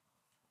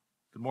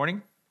Good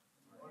morning.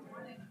 All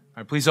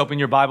right, please open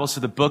your Bibles to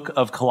the book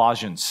of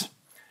Colossians.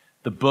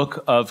 The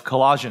book of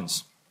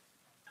Colossians.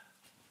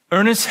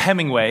 Ernest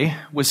Hemingway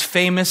was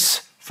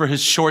famous for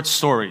his short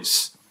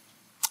stories.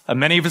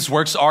 Many of his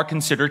works are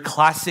considered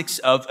classics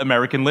of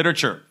American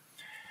literature.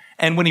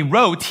 And when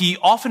he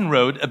often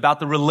wrote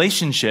about the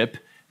relationship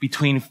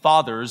between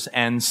fathers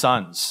and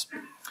sons.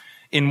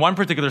 In one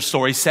particular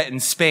story set in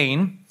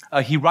Spain,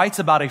 he writes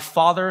about a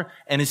father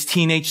and his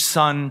teenage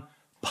son,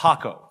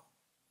 Paco.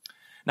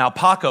 Now,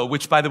 Paco,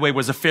 which, by the way,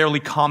 was a fairly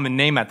common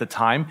name at the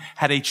time,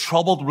 had a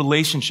troubled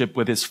relationship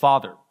with his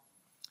father.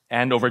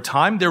 And over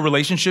time, their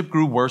relationship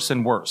grew worse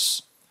and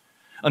worse.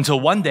 Until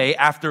one day,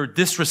 after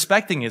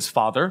disrespecting his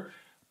father,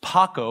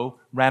 Paco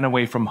ran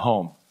away from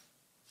home.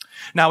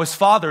 Now, his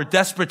father,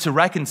 desperate to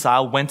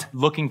reconcile, went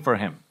looking for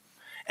him.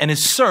 And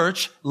his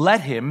search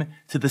led him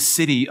to the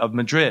city of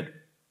Madrid.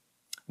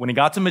 When he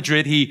got to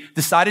Madrid, he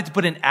decided to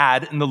put an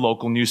ad in the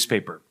local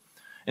newspaper.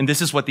 And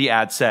this is what the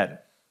ad said.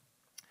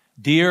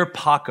 Dear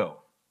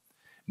Paco,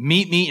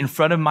 meet me in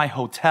front of my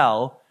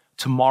hotel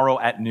tomorrow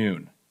at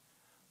noon.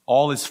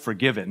 All is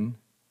forgiven.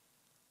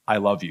 I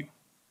love you.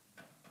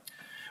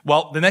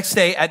 Well, the next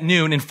day at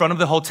noon in front of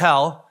the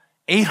hotel,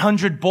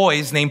 800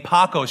 boys named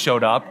Paco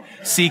showed up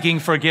seeking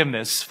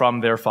forgiveness from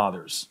their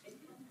fathers.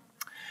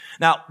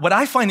 Now, what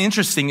I find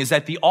interesting is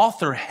that the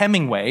author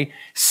Hemingway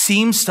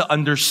seems to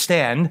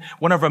understand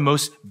one of our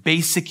most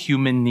basic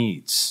human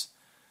needs.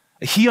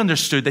 He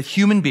understood that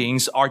human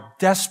beings are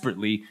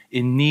desperately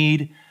in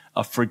need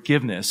of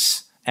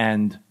forgiveness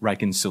and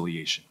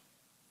reconciliation.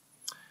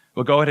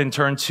 We'll go ahead and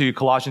turn to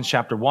Colossians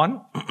chapter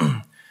 1.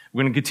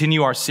 We're going to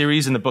continue our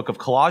series in the book of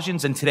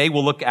Colossians, and today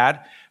we'll look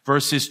at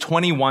verses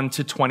 21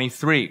 to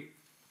 23.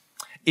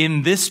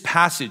 In this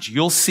passage,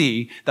 you'll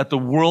see that the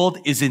world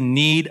is in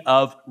need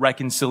of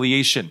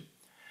reconciliation.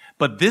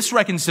 But this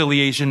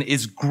reconciliation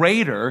is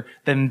greater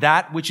than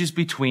that which is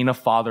between a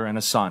father and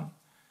a son.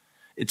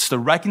 It's the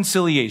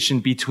reconciliation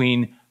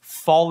between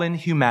fallen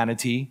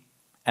humanity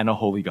and a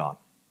holy God.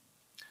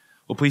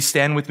 Well, please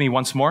stand with me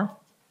once more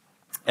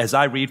as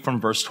I read from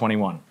verse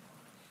 21.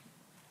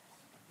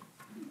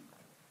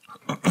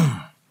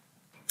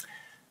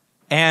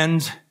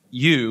 And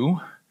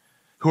you,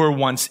 who were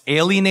once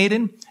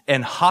alienated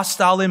and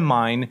hostile in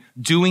mind,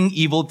 doing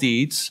evil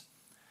deeds,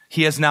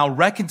 he has now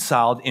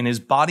reconciled in his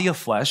body of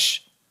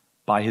flesh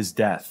by his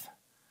death,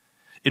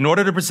 in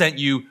order to present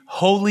you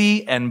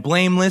holy and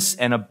blameless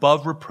and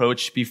above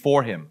reproach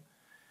before him,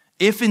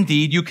 if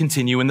indeed you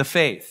continue in the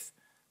faith,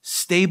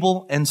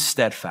 stable and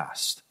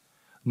steadfast,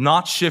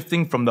 not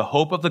shifting from the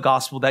hope of the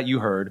gospel that you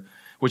heard,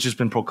 which has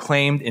been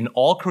proclaimed in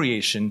all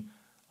creation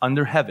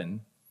under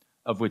heaven,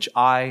 of which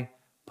I,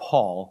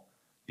 Paul,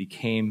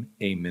 became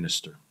a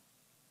minister.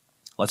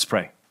 Let's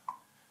pray.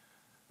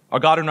 Our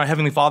God and our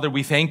Heavenly Father,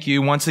 we thank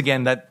you once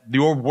again that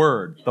your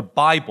word, the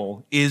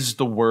Bible, is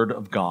the word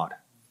of God.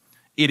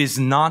 It is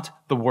not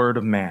the word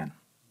of man.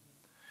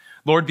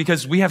 Lord,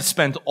 because we have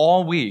spent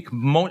all week,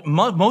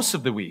 most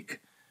of the week,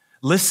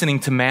 listening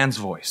to man's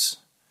voice.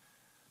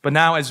 But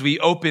now as we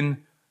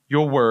open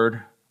your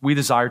word, we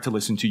desire to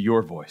listen to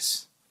your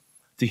voice,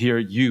 to hear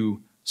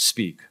you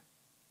speak.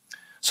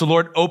 So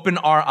Lord, open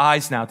our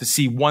eyes now to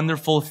see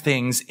wonderful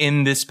things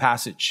in this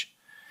passage.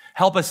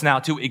 Help us now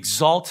to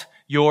exalt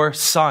your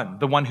Son,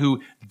 the one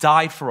who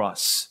died for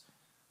us,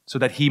 so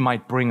that he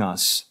might bring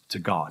us to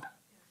God.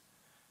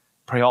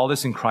 Pray all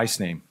this in Christ's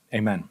name.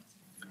 Amen.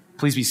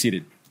 Please be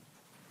seated.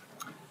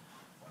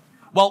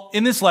 Well,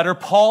 in this letter,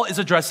 Paul is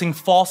addressing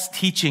false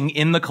teaching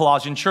in the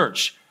Colossian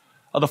church.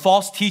 The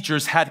false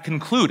teachers had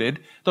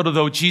concluded that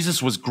although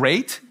Jesus was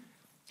great,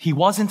 he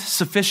wasn't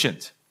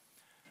sufficient.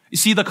 You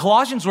see, the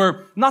Colossians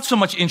were not so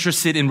much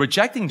interested in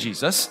rejecting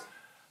Jesus,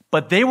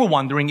 but they were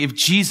wondering if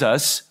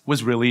Jesus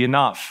was really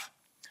enough.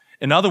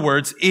 In other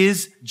words,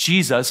 is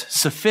Jesus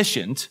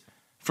sufficient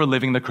for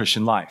living the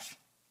Christian life?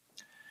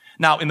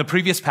 Now, in the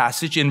previous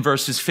passage, in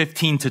verses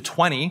 15 to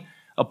 20,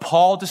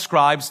 Paul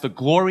describes the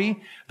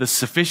glory, the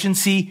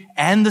sufficiency,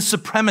 and the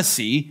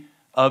supremacy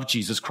of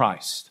Jesus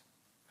Christ.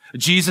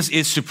 Jesus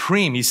is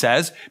supreme, he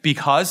says,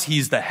 because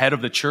he's the head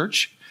of the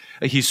church.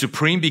 He's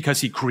supreme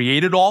because he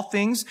created all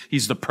things.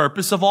 He's the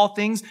purpose of all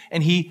things,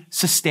 and he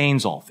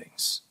sustains all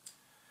things.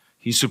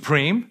 He's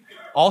supreme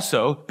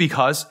also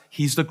because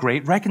he's the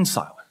great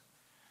reconciler.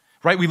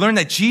 Right? We learn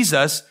that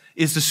Jesus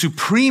is the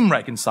supreme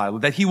reconciler,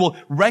 that he will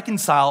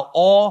reconcile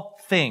all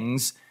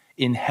things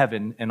in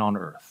heaven and on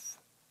earth.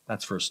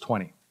 That's verse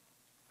 20.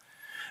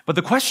 But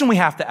the question we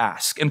have to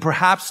ask, and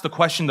perhaps the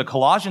question the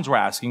Colossians were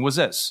asking, was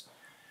this: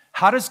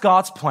 how does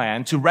God's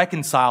plan to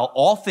reconcile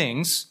all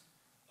things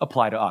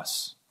apply to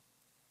us?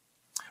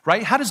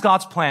 Right? How does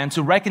God's plan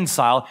to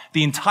reconcile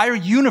the entire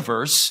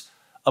universe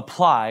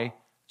apply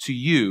to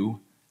you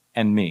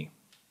and me?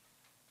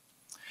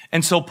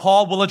 And so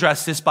Paul will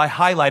address this by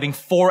highlighting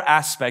four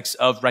aspects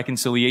of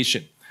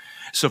reconciliation.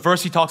 So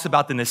first, he talks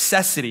about the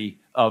necessity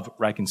of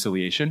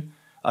reconciliation.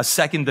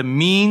 Second, the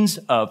means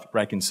of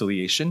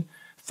reconciliation.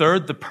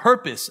 Third, the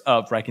purpose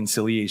of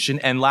reconciliation.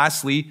 And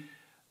lastly,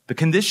 the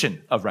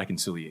condition of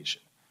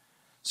reconciliation.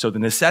 So the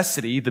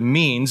necessity, the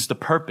means, the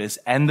purpose,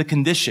 and the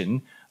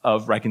condition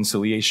of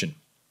reconciliation.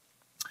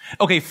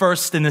 Okay,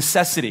 first, the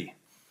necessity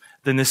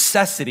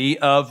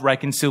of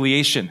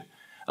reconciliation.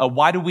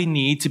 Why do we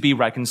need to be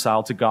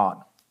reconciled to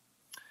God?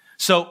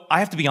 So I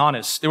have to be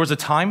honest, there was a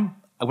time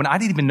when I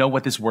didn't even know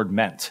what this word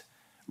meant,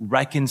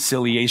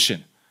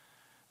 reconciliation.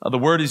 The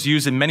word is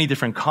used in many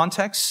different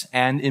contexts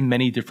and in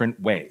many different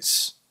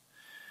ways.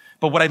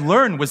 But what I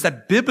learned was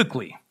that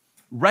biblically,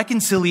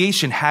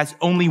 reconciliation has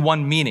only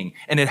one meaning,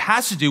 and it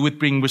has to do with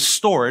being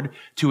restored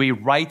to a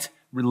right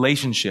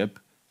relationship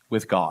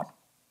with God.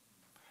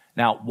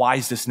 Now, why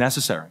is this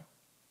necessary?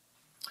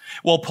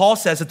 Well, Paul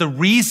says that the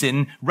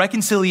reason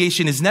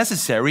reconciliation is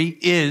necessary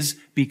is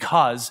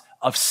because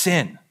of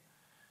sin.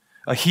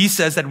 He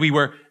says that we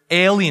were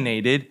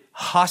alienated,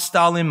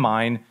 hostile in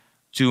mind,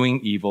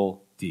 doing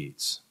evil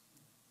deeds.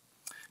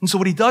 And so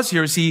what he does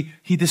here is he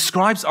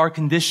describes our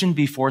condition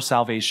before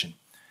salvation.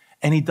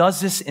 And he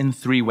does this in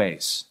three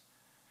ways.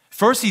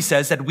 First, he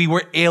says that we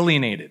were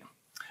alienated.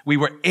 We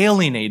were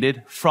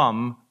alienated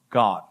from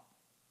God.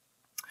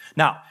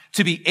 Now,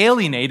 to be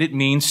alienated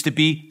means to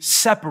be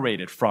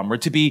separated from or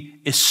to be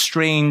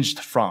estranged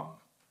from.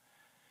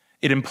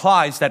 It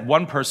implies that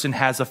one person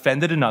has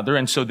offended another,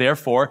 and so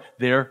therefore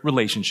their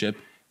relationship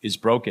is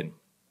broken.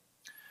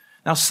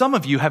 Now, some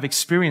of you have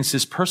experienced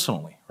this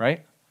personally,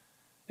 right?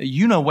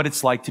 You know what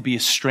it's like to be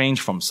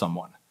estranged from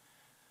someone.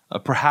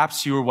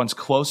 Perhaps you were once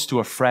close to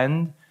a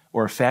friend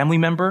or a family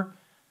member,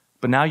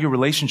 but now your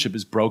relationship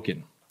is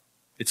broken.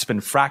 It's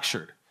been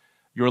fractured.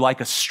 You're like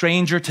a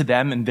stranger to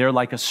them, and they're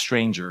like a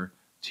stranger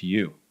to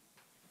you.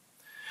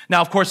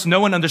 Now, of course,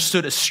 no one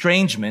understood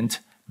estrangement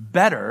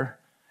better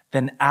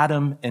than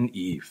Adam and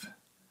Eve.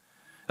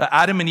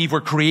 Adam and Eve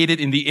were created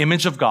in the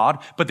image of God,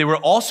 but they were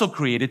also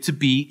created to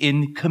be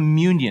in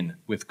communion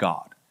with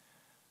God.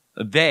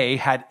 They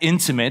had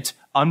intimate,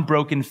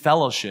 unbroken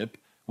fellowship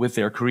with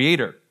their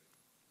Creator.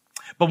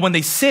 But when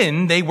they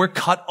sinned, they were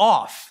cut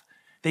off.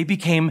 They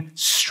became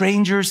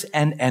strangers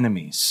and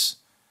enemies.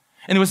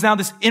 And there was now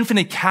this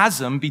infinite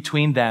chasm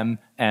between them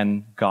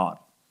and God.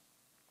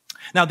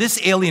 Now,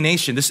 this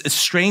alienation, this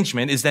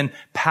estrangement is then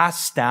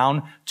passed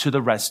down to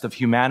the rest of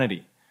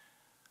humanity.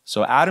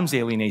 So Adam's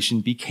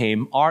alienation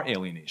became our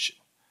alienation.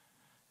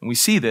 And we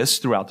see this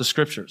throughout the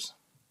scriptures.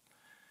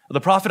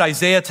 The prophet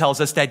Isaiah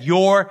tells us that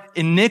your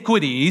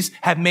iniquities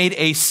have made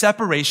a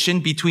separation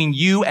between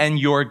you and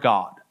your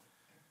God.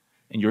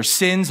 And your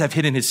sins have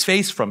hidden his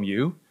face from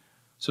you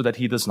so that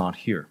he does not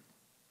hear.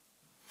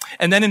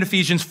 And then in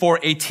Ephesians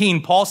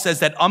 4:18, Paul says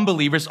that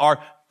unbelievers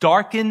are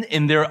darkened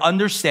in their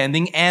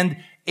understanding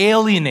and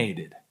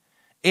alienated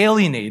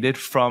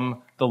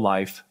from the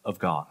life of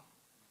God.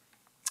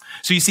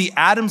 So you see,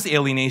 Adam's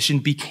alienation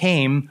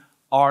became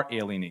our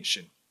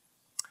alienation.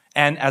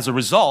 And as a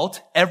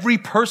result, every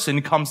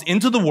person comes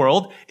into the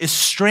world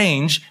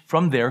estranged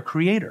from their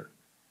Creator.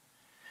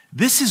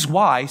 This is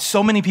why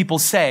so many people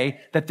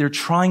say that they're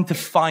trying to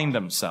find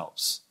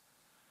themselves.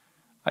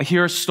 I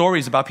hear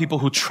stories about people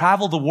who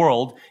travel the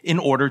world in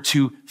order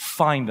to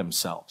find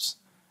themselves.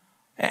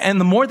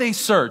 And the more they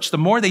search, the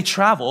more they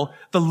travel,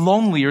 the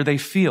lonelier they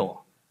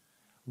feel.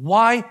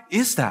 Why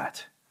is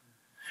that?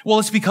 Well,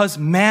 it's because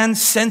man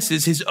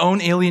senses his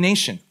own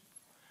alienation.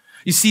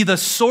 You see, the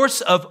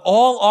source of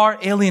all our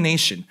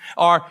alienation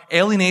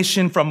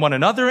from one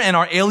another and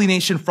our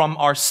alienation from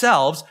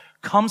ourselves,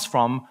 comes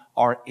from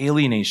our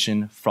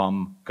alienation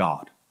from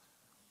God.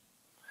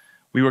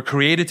 We were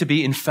created to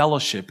be in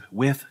fellowship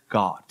with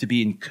God, to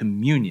be in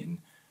communion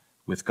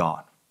with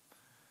God.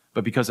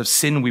 But because of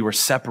sin, we were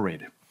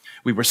separated.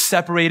 We were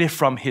separated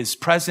from his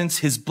presence,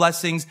 his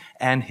blessings,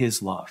 and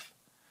his love.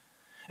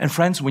 And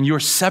friends, when you're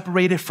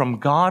separated from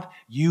God,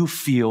 you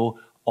feel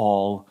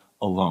all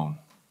alone.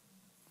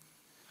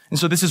 And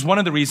so this is one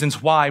of the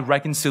reasons why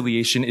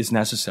reconciliation is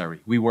necessary.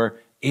 We were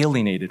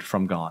alienated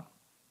from God.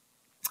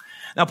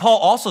 Now, Paul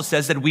also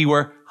says that we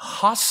were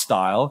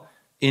hostile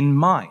in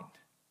mind.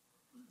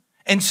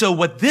 And so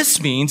what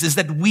this means is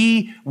that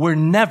we were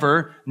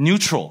never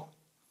neutral.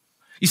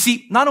 You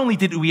see, not only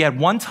did we at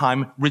one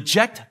time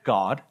reject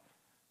God,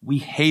 we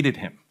hated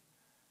him.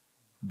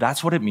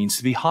 That's what it means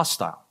to be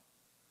hostile.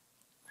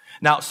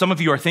 Now, some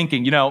of you are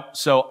thinking,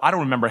 so I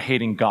don't remember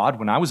hating God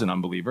when I was an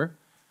unbeliever.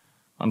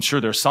 I'm sure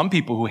there are some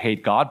people who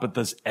hate God, but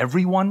does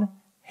everyone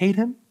hate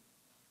him?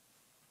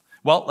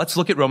 Well, let's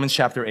look at Romans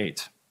chapter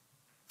 8.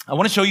 I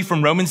want to show you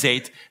from Romans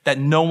 8 that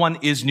no one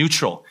is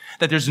neutral,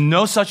 that there's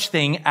no such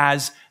thing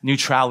as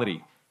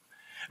neutrality.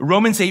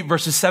 Romans 8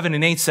 verses 7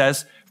 and 8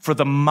 says, "For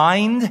the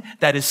mind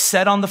that is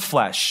set on the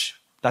flesh,"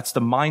 that's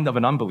the mind of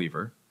an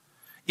unbeliever,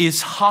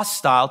 "is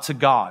hostile to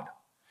God.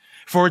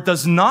 For it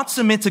does not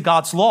submit to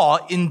God's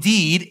law.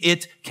 Indeed,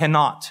 it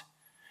cannot.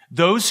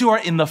 Those who are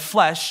in the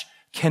flesh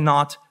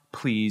cannot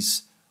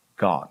please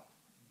God."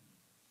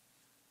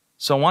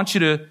 So I want you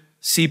to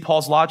see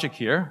Paul's logic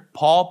here.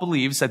 Paul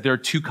believes that there are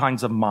two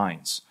kinds of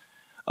minds.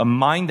 A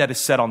mind that is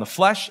set on the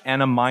flesh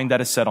and a mind that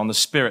is set on the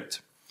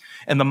spirit.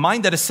 And the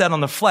mind that is set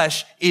on the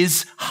flesh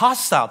is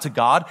hostile to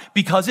God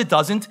because it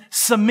doesn't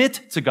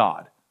submit to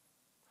God.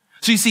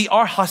 So you see,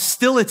 our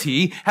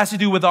hostility has to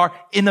do with our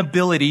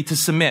inability to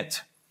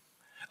submit.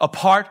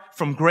 Apart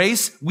from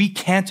grace, we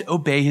can't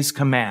obey his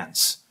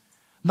commands.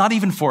 Not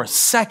even for a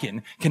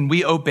second can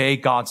we obey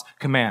God's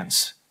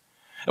commands.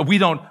 We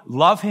don't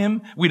love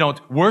him, we don't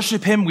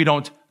worship him, we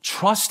don't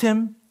trust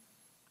him,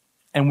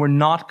 and we're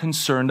not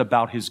concerned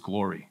about his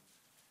glory.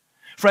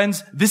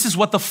 Friends, this is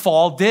what the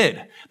fall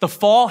did. The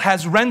fall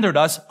has rendered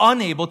us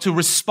unable to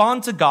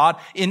respond to God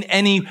in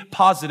any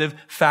positive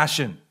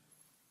fashion.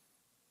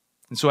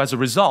 And so as a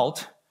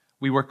result,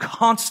 we were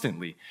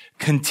constantly,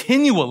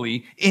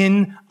 continually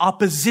in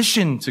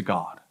opposition to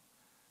God.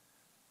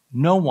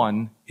 No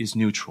one is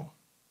neutral.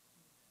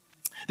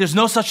 There's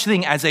no such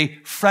thing as a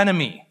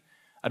frenemy.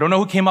 I don't know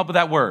who came up with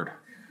that word.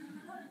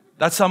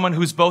 That's someone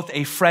who's both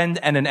a friend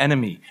and an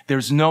enemy.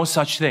 There's no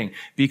such thing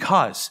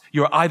because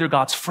you're either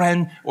God's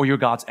friend or you're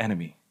God's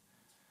enemy.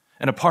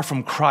 And apart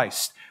from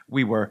Christ,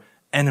 we were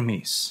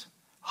enemies,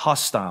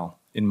 hostile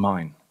in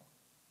mind.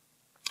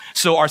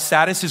 So our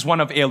status is one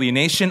of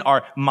alienation.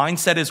 Our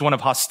mindset is one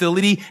of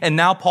hostility. And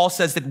now Paul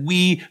says that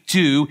we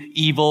do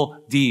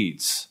evil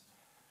deeds.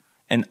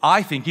 And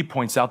I think he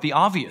points out the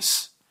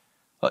obvious.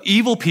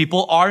 Evil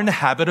people are in the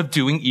habit of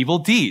doing evil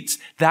deeds.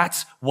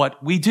 That's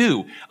what we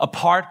do.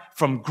 Apart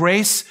from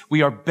grace,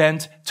 we are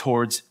bent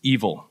towards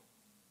evil.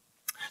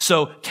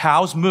 So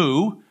cows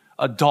moo,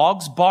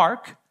 dogs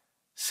bark,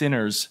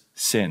 sinners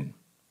sin.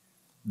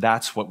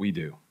 That's what we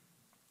do.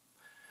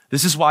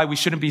 This is why we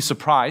shouldn't be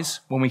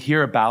surprised when we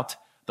hear about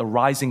the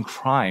rising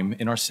crime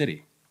in our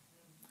city.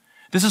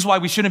 This is why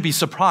we shouldn't be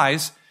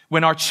surprised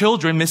when our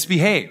children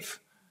misbehave.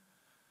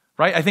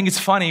 Right? I think it's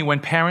funny when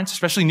parents,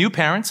 especially new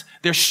parents,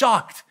 they're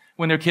shocked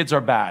when their kids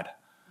are bad.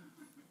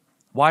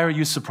 Why are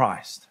you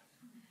surprised?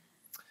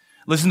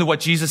 Listen to what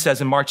Jesus says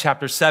in Mark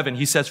chapter 7.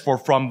 He says, "For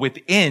from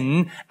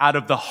within, out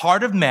of the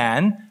heart of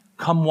man,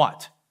 come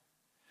what?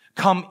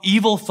 Come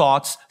evil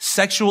thoughts,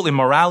 sexual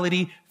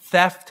immorality,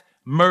 theft,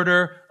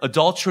 murder,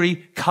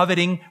 adultery,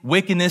 coveting,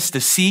 wickedness,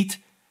 deceit,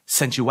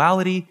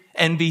 sensuality,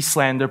 envy,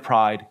 slander,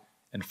 pride,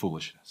 and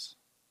foolishness."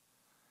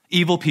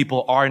 Evil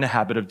people are in the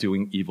habit of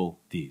doing evil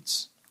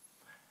deeds.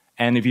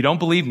 And if you don't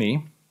believe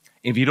me,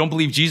 if you don't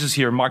believe Jesus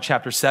here in Mark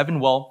chapter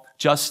 7, well,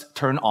 just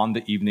turn on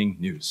the evening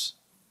news.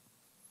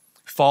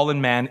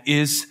 Fallen man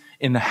is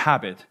in the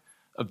habit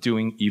of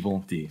doing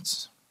evil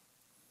deeds.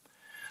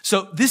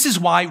 So this is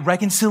why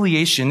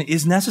reconciliation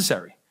is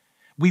necessary.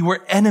 We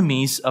were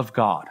enemies of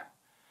God,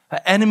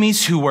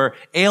 enemies who were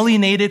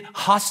alienated,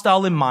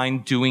 hostile in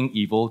mind, doing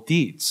evil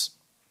deeds.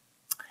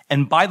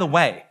 And by the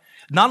way,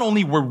 not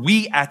only were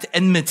we at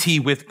enmity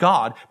with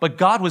God, but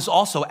God was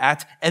also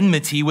at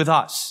enmity with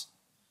us.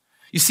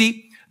 You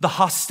see, the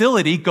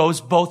hostility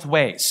goes both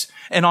ways.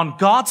 And on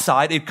God's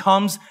side, it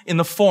comes in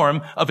the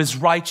form of his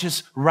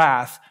righteous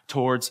wrath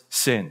towards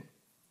sin.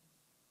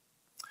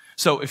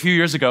 So a few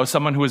years ago,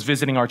 someone who was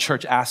visiting our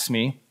church asked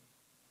me,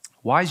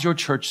 "Why is your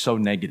church so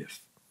negative?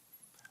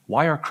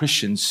 Why are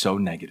Christians so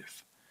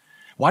negative?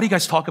 Why do you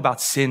guys talk about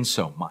sin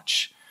so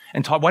much?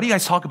 And why do you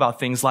guys talk about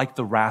things like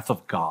the wrath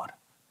of God?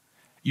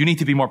 You need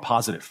to be more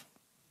positive."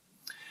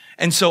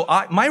 And so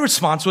my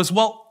response was,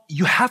 well,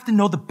 you have to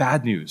know the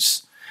bad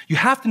news. You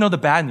have to know the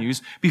bad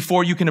news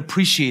before you can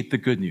appreciate the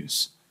good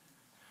news,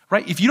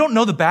 right? If you don't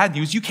know the bad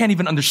news, you can't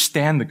even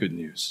understand the good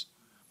news.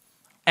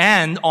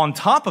 And on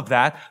top of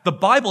that, the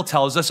Bible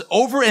tells us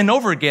over and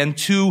over again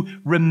to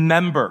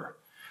remember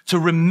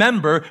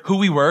who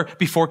we were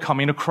before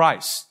coming to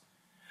Christ.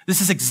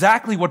 This is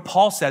exactly what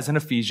Paul says in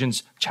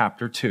Ephesians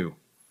chapter 2.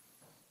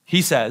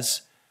 He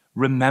says,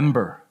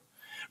 remember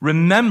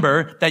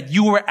that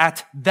you were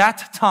at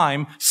that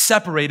time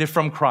separated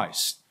from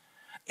Christ,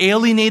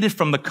 alienated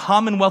from the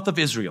commonwealth of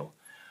Israel,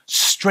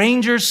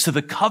 strangers to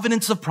the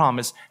covenants of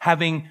promise,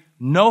 having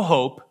no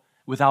hope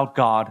without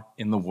God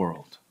in the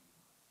world.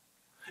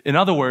 In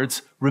other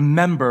words,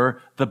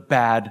 remember the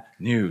bad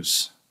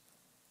news.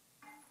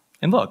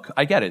 And look,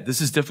 I get it. This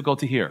is difficult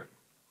to hear.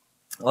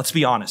 Let's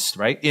be honest,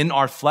 right? In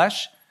our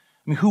flesh,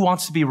 who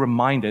wants to be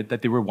reminded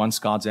that they were once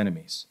God's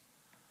enemies?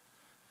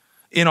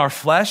 In our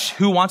flesh,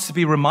 who wants to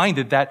be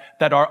reminded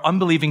that our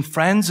unbelieving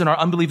friends and our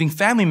unbelieving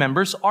family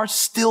members are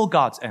still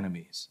God's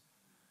enemies?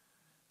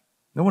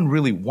 No one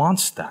really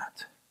wants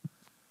that.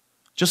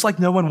 Just like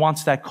no one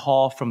wants that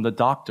call from the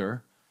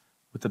doctor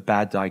with a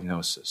bad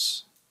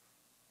diagnosis.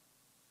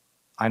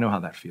 I know how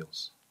that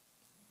feels.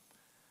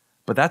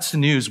 But that's the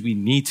news we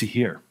need to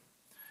hear.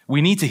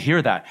 We need to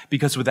hear that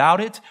because without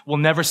it, we'll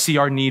never see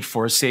our need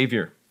for a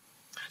Savior.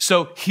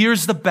 So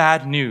here's the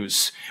bad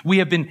news. We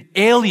have been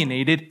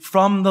alienated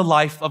from the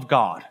life of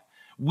God.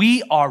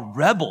 We are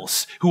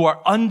rebels who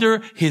are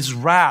under his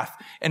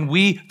wrath, and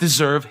we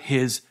deserve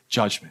his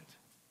judgment.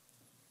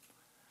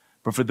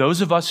 But for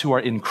those of us who are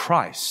in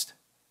Christ,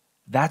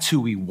 that's who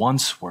we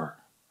once were.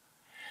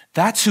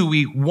 That's who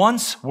we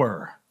once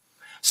were.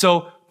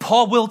 So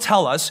Paul will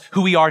tell us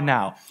who we are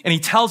now, and he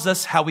tells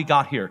us how we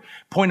got here.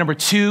 Point number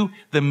 2,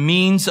 the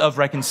means of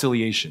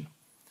reconciliation.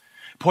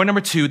 Point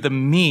number 2, the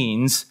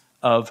means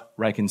of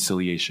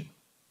reconciliation.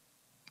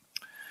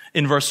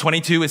 In verse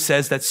 22, it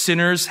says that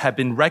sinners have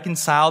been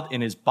reconciled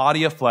in his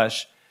body of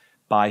flesh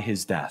by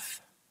his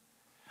death.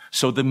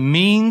 So the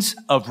means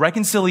of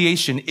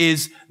reconciliation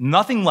is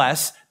nothing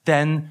less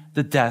than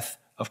the death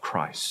of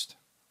Christ.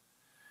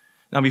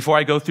 Now, before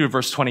I go through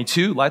verse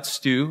 22, let's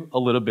do a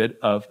little bit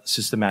of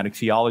systematic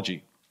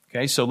theology.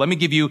 Okay, so let me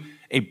give you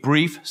a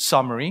brief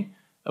summary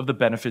of the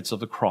benefits of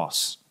the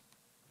cross.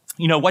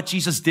 You know, what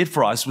Jesus did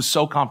for us was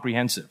so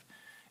comprehensive.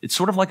 It's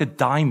sort of like a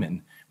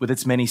diamond with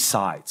its many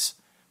sides,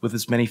 with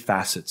its many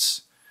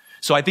facets.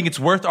 So I think it's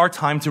worth our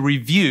time to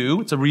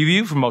review, it's a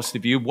review for most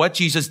of you, what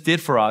Jesus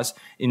did for us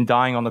in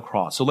dying on the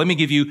cross. So let me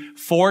give you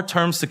 4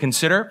 terms to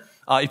consider.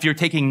 If you're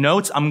taking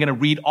notes, I'm going to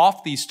read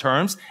off these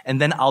terms, and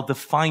then I'll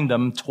define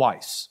them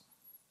twice.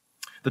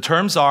 The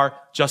terms are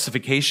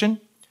justification,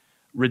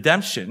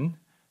 redemption,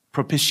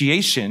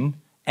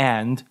 propitiation,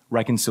 and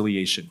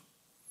reconciliation.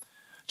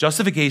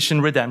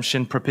 Justification,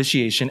 redemption,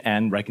 propitiation,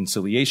 and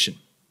reconciliation.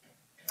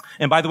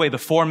 And by the way, the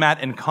format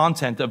and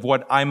content of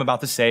what I'm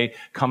about to say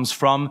comes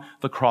from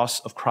The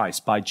Cross of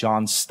Christ by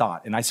John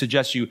Stott. And I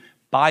suggest you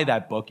buy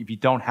that book if you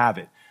don't have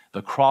it.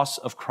 The Cross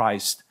of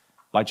Christ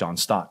by John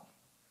Stott.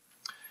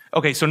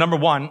 Okay, so number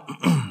 1,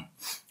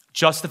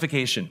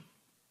 justification.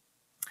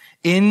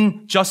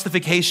 In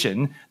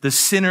justification, the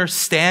sinner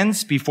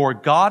stands before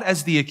God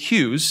as the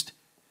accused,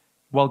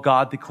 while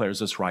God declares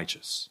us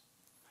righteous.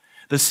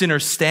 The sinner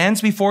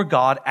stands before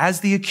God as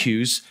the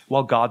accused,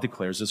 while God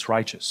declares us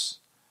righteous.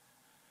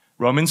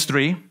 Romans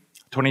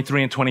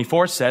 3:23 and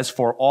 24 says,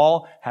 "For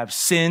all have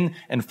sinned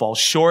and fall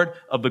short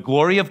of the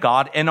glory of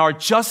God and are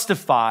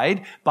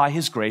justified by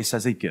his grace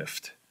as a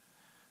gift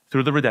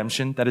through the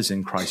redemption that is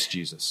in Christ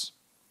Jesus."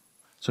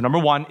 So number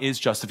 1 is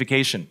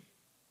justification.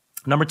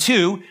 Number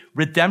 2,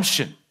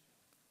 redemption.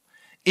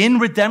 In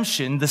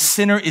redemption, the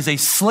sinner is a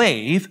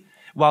slave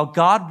while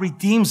God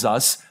redeems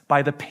us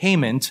by the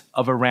payment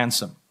of a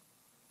ransom.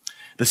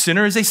 The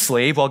sinner is a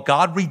slave while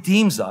God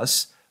redeems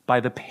us by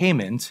the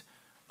payment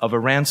of a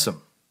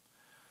ransom.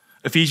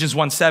 Ephesians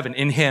 1:7,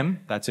 in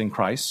him, that's in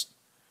Christ,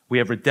 we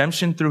have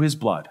redemption through his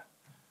blood,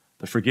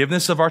 the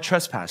forgiveness of our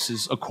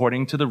trespasses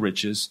according to the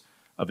riches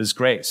of his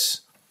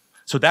grace.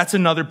 So that's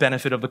another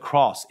benefit of the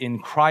cross. In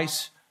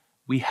Christ,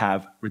 we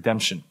have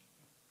redemption.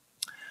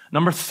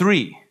 Number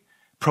 3,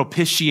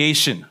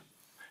 propitiation.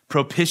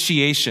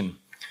 Propitiation.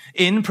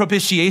 In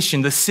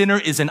propitiation, the sinner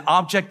is an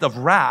object of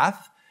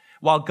wrath,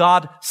 while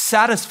God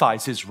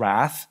satisfies his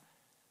wrath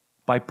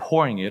by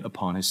pouring it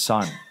upon his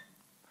Son.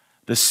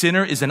 The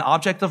sinner is an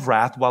object of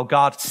wrath, while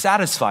God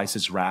satisfies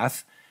his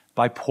wrath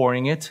by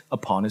pouring it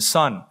upon his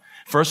Son.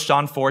 1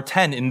 John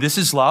 4:10, and this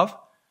is love,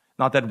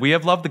 not that we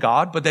have loved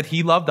God, but that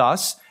he loved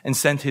us and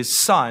sent his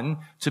Son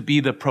to be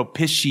the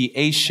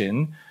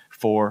propitiation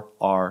for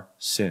our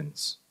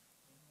sins.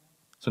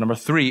 So number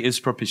 3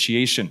 is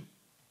propitiation.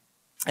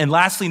 And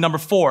lastly, number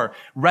 4,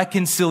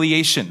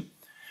 reconciliation.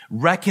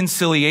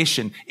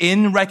 Reconciliation.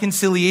 In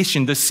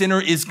reconciliation, the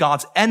sinner is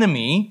God's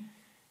enemy,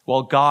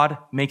 while God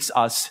makes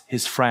us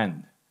his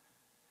friend.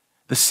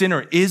 The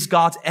sinner is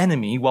God's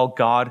enemy, while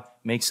God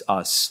makes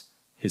us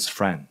his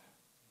friend.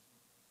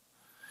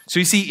 So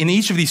you see, in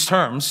each of these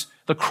terms,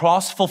 the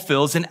cross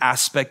fulfills an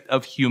aspect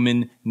of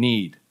human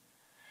need.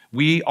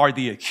 We are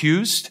the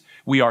accused,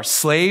 we are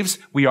slaves,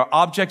 we are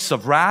objects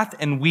of wrath,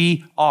 and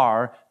we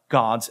are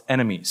God's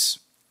enemies.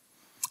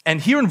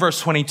 And here in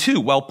verse 22,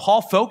 well,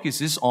 Paul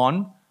focuses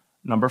on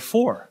number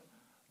 4,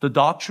 the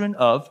doctrine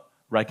of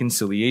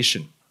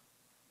reconciliation.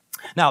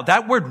 Now,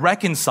 that word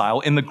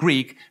reconcile in the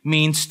Greek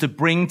means to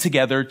bring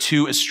together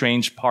 2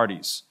 estranged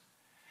parties.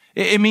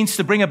 It means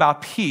to bring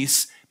about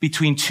peace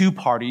between 2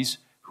 parties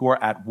who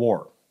are at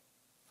war.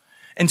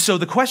 And so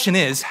the question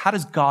is, how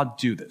does God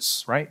do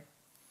this, right?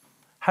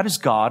 How does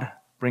God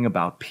bring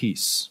about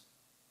peace?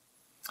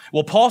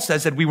 Well, Paul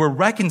says that we were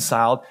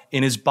reconciled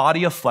in his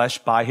body of flesh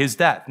by his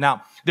death.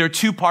 Now, there are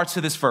 2 parts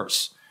to this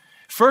verse.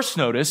 First,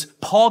 notice,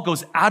 Paul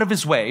goes out of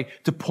his way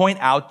to point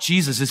out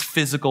Jesus'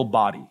 physical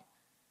body.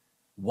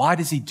 Why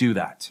does he do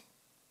that?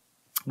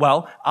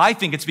 Well, I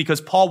think it's because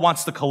Paul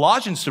wants the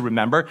Colossians to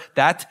remember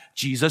that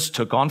Jesus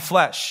took on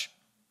flesh.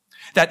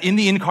 That in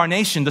the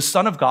incarnation, the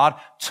Son of God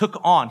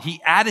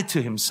he added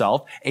to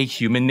himself a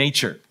human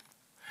nature.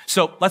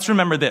 So let's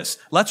remember this.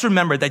 Let's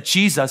remember that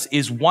Jesus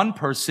is one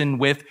person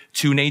with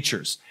 2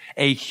 natures,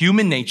 a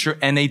human nature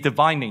and a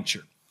divine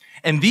nature.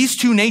 And these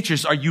 2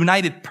 natures are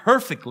united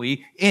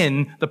perfectly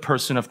in the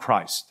person of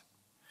Christ.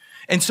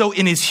 And so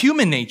in his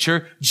human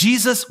nature,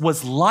 Jesus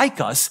was like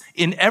us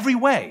in every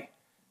way,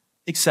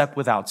 except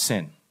without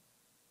sin.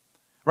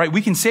 Right?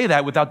 We can say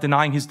that without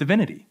denying his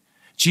divinity.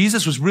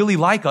 Jesus was really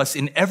like us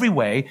in every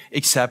way,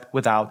 except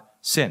without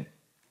sin.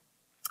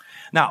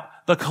 Now,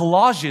 the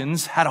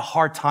Colossians had a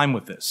hard time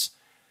with this.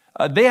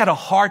 They had a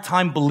hard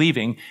time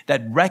believing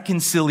that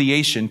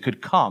reconciliation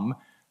could come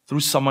through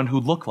someone who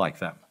looked like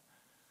them,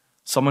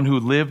 someone who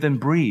lived and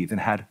breathed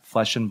and had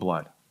flesh and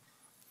blood.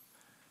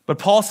 But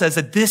Paul says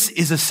that this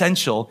is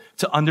essential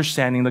to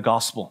understanding the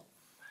gospel.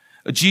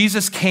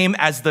 Jesus came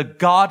as the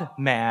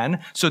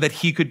God-man so that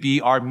he could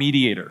be our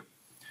mediator.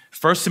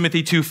 1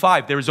 Timothy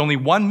 2:5, there is only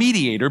one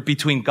mediator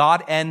between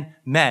God and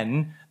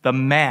men, the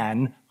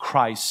man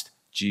Christ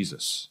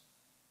Jesus.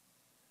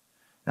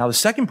 Now, the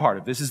second part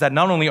of this is that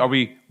not only are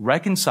we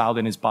reconciled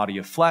in his body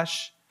of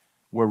flesh,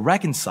 we're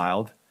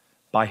reconciled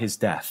by his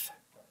death.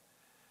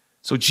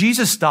 So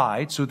Jesus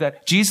died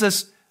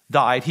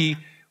he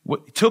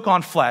took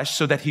on flesh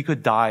so that he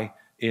could die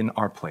in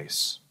our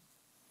place.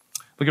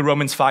 Look at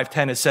Romans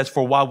 5:10. It says,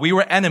 "For while we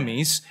were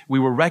enemies, we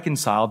were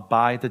reconciled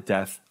by the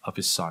death of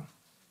his son."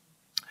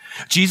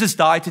 Jesus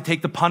died to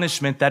take the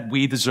punishment that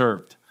we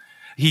deserved.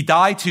 He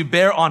died to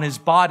bear on his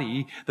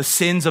body the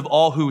sins of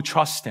all who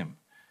trust him.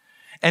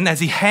 And as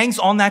he hangs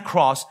on that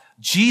cross,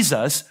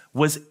 Jesus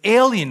was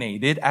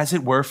alienated, as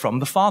it were, from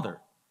the Father.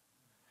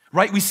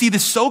 Right? We see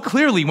this so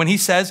clearly when he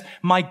says,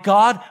 my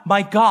God,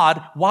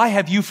 why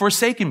have you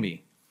forsaken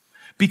me?"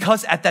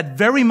 Because at that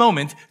very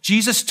moment,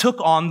 Jesus took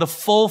on the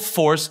full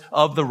force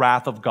of the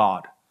wrath of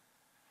God.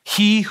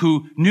 He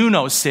who knew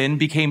no sin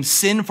became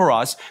sin for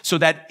us so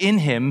that in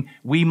him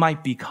we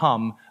might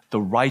become the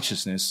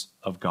righteousness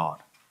of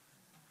God.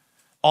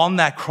 On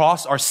that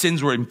cross, our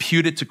sins were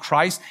imputed to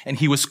Christ and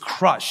he was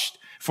crushed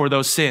for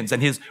those sins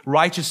and his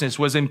righteousness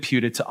was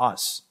imputed to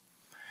us.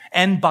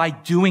 And by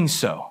doing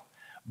so,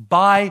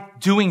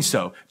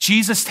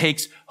 Jesus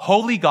takes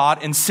holy God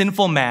and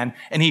sinful man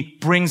and he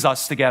brings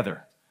us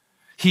together.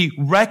 He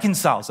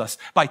reconciles us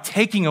by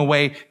taking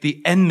away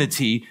the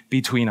enmity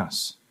between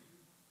us.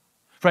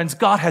 Friends,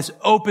 God has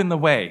opened the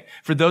way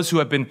for those who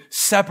have been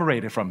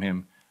separated from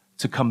him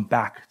to come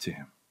back to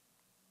him.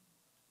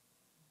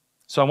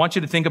 So I want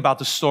you to think about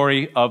the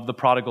story of the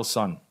prodigal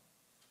son.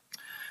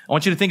 I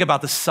want you to think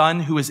about the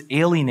son who is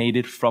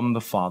alienated from the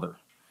father,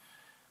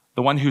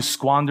 the one who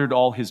squandered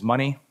all his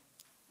money.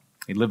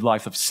 He lived a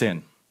life of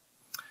sin.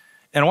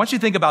 And I want you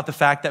to think about the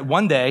fact that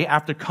one day,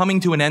 after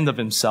coming to an end of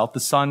himself, the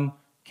son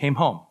came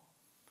home.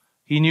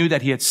 He knew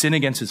that he had sinned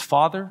against his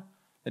father,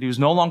 that he was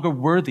no longer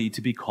worthy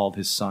to be called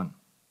his son.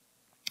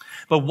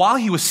 But while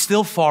he was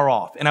still far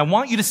off, and I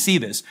want you to see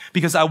this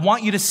because I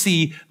want you to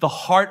see the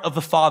heart of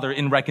the father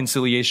in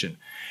reconciliation.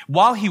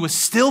 While he was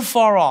still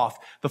far off,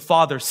 the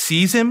father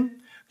sees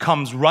him,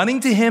 comes running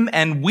to him,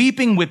 and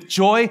weeping with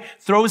joy,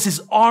 throws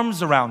his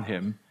arms around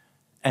him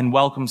and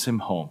welcomes him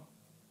home.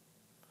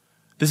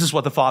 This is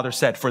what the father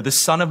said, "For this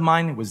son of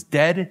mine was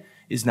dead,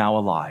 is now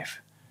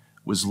alive,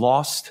 was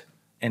lost,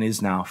 and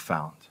is now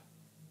found."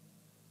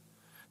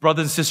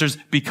 Brothers and sisters,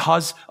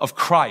 because of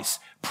Christ,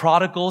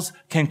 prodigals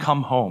can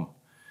come home.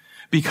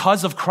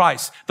 Because of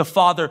Christ, the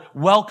Father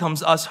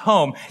welcomes us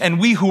home, and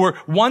we who were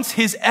once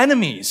his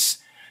enemies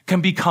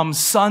can become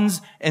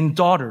sons and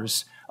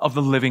daughters of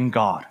the living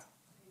God.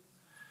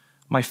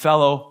 My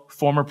fellow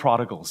former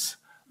prodigals,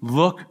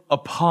 look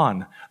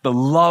upon the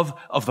love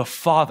of the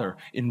Father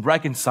in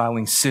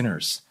reconciling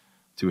sinners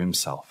to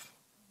himself.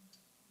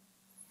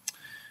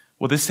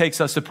 Well, this takes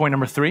us to point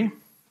number 3.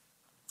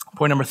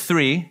 Point number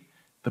 3,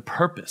 the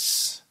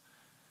purpose.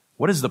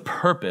 What is the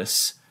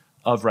purpose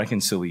of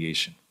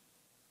reconciliation?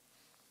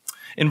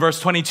 In verse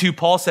 22,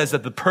 Paul says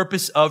that the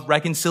purpose of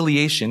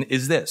reconciliation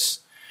is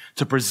this: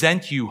 to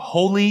present you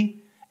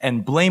holy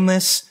and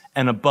blameless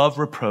and above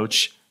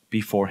reproach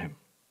before him.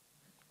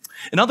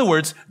 In other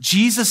words,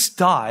 Jesus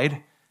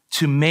died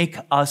to make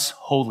us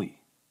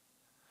holy.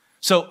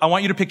 So I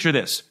want you to picture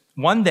this.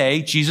 One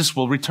day, Jesus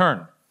will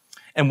return.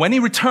 And when he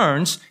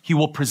returns, he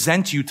will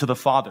present you to the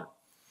Father.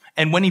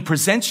 And when he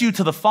presents you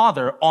to the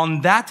Father,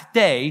 on that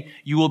day,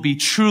 you will be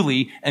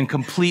truly and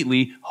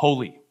completely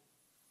holy.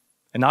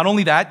 And not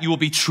only that, you will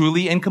be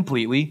truly and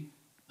completely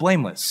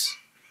blameless.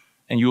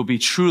 And you will be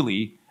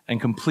truly and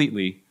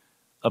completely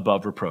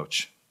above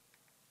reproach.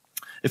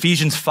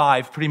 Ephesians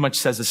 5 pretty much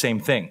says the same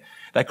thing,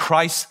 that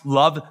Christ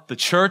loved the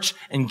church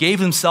and gave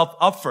himself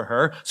up for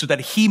her so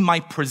that he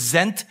might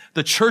present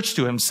the church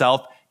to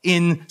himself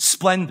in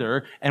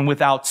splendor and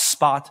without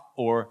spot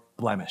or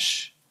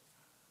blemish.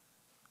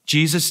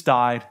 Jesus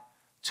died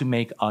to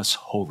make us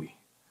holy.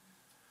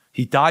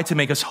 He died to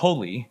make us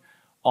holy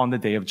on the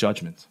day of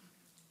judgment.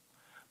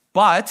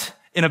 But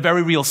in a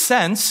very real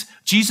sense,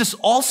 Jesus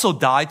also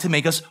died to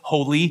make us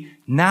holy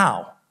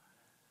now.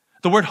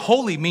 The word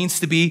holy means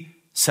to be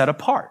set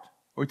apart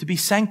or to be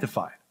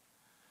sanctified.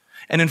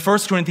 And in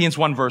 1 Corinthians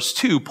 1 verse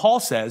 2, Paul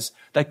says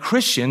that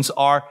Christians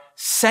are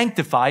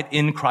sanctified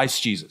in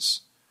Christ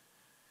Jesus.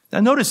 Now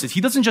notice this.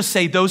 He doesn't just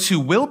say those who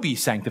will be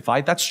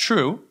sanctified. That's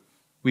true.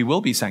 We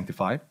will be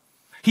sanctified.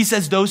 He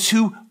says those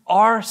who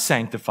are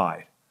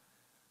sanctified.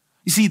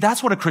 You see,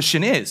 that's what a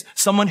Christian is.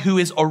 Someone who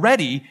is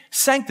already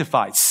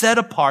sanctified, set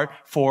apart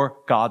for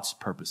God's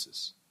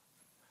purposes.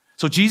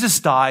 So Jesus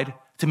died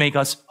to make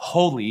us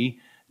holy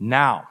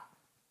now.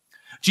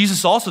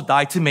 Jesus also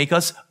died to make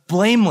us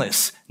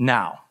blameless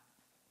now.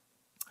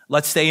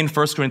 Let's stay in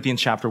 1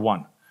 Corinthians chapter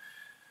 1.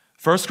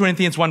 1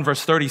 Corinthians 1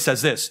 verse 30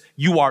 says this: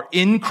 "You are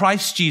in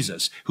Christ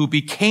Jesus, who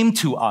became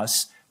to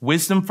us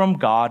wisdom from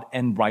God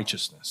and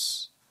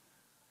righteousness."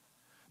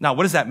 Now,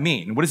 what does that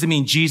mean? What does it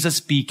mean Jesus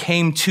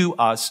became to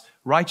us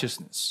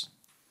righteousness?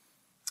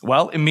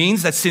 Well, it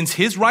means that since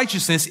his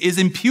righteousness is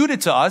imputed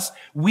to us,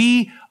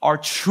 we are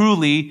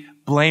truly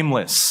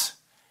blameless.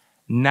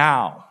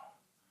 Now,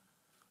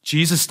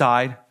 Jesus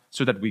died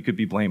so that we could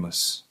be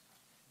blameless.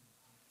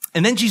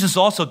 And then Jesus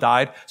also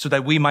died so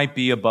that we might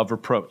be above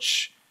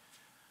reproach.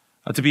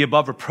 To be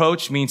above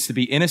reproach means to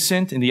be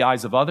innocent in the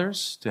eyes of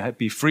others, to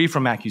be free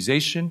from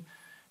accusation,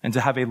 and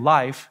to have a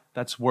life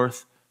that's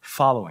worth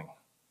following.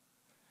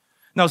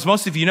 Now, as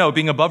most of you know,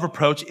 being above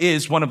reproach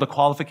is one of the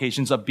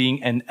qualifications of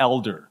being an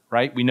elder,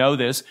 right? We know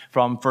this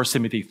from 1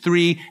 Timothy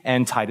 3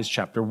 and Titus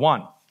chapter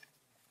 1.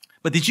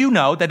 But did you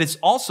know that it's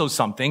also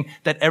something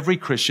that every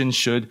Christian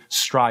should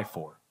strive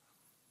for?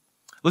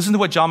 Listen to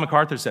what John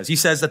MacArthur says. He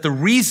says that the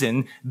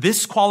reason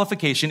this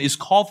qualification is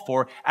called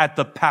for at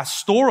the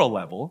pastoral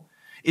level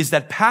is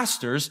that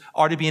pastors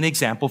are to be an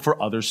example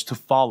for others to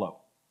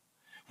follow.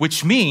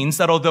 Which means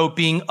that although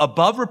being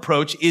above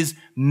reproach is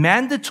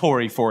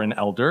mandatory for an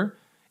elder,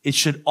 it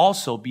should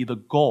also be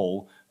the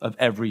goal of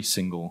every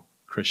single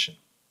Christian.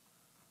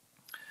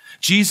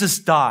 Jesus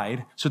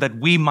died so that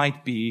we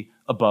might be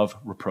above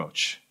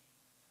reproach.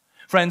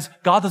 Friends,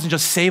 God doesn't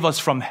just save us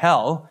from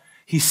hell,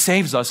 He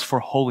saves us for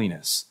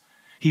holiness.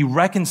 He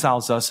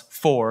reconciles us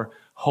for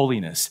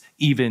holiness,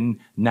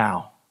 even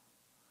now.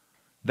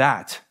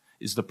 That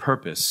is the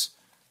purpose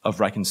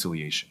of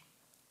reconciliation.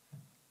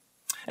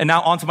 And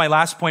now on to my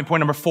last point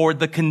number 4,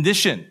 the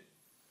condition.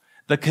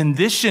 The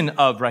condition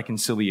of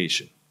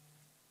reconciliation.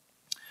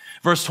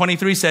 Verse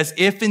 23 says,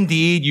 if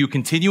indeed you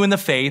continue in the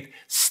faith,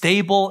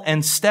 stable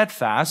and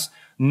steadfast,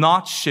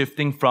 not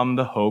shifting from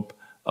the hope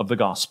of the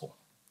gospel.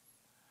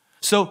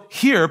 So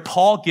here,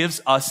 Paul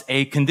gives us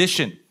a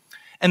condition.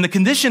 And the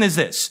condition is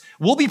this: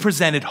 we'll be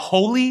presented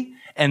holy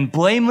and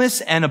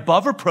blameless and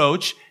above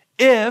reproach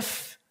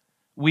if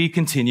we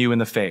continue in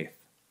the faith.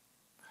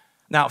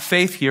 Now,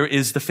 faith here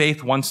is the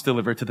faith once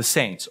delivered to the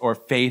saints, or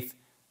faith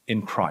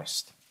in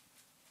Christ.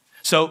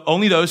 So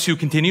only those who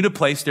continue to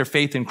place their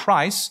faith in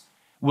Christ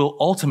will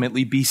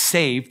ultimately be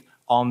saved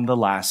on the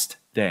last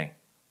day.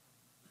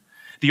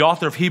 The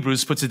author of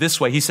Hebrews puts it this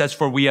way. He says,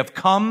 for we have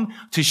come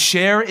to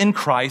share in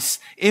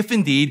Christ if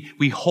indeed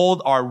we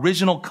hold our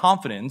original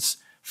confidence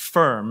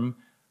firm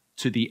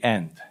to the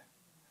end.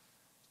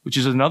 Which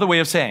is another way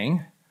of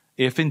saying,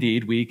 if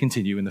indeed we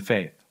continue in the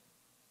faith.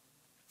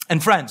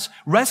 And friends,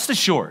 rest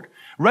assured,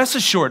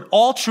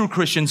 all true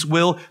Christians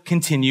will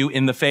continue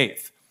in the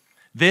faith.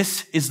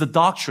 This is the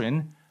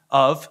doctrine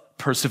of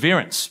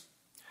perseverance.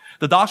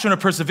 The doctrine of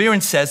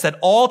perseverance says that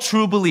all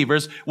true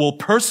believers will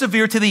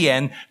persevere to the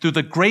end through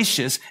the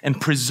gracious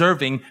and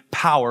preserving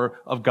power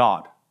of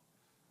God.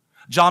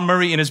 John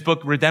Murray, in his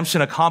book,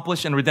 Redemption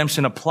Accomplished and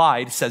Redemption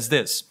Applied, says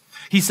this.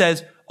 He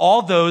says,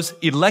 all those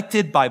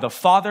elected by the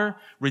Father,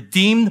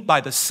 redeemed by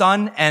the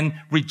Son, and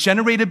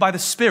regenerated by the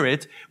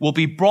Spirit will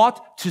be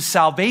brought to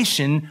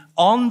salvation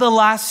on the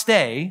last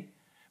day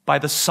by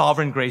the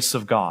sovereign grace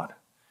of God.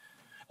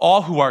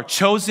 All who are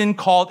chosen,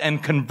 called,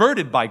 and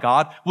converted by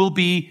God will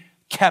be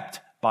kept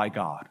by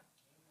God.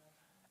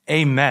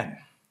 Amen.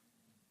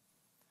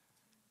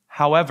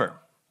 However,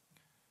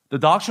 the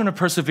doctrine of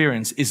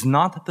perseverance is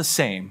not the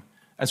same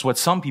as what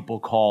some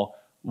people call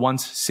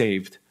once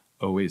saved,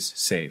 always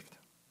saved.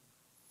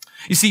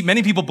 You see,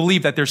 many people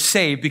believe that they're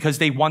saved because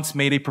they once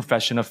made a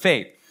profession of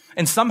faith.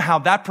 And somehow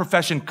that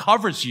profession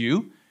covers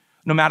you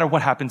no matter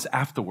what happens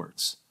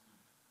afterwards.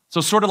 So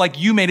sort of like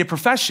you made a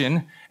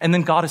profession and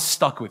then God is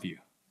stuck with you.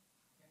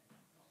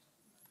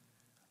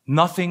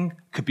 Nothing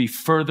could be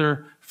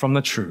further from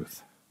the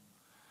truth.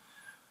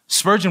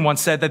 Spurgeon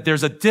once said that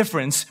there's a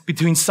difference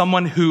between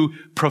someone who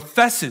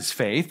professes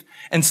faith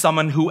and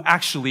someone who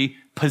actually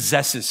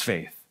possesses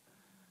faith.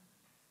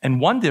 And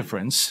one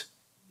difference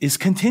is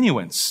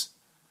continuance.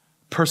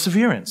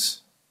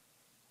 Perseverance.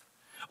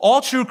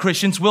 All true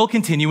Christians will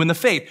continue in the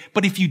faith,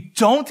 but if you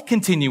don't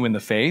continue in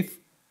the faith,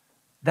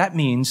 that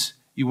means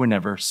you were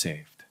never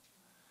saved.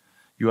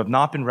 You have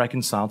not been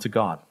reconciled to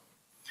God.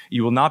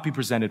 You will not be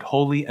presented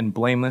holy and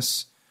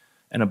blameless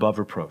and above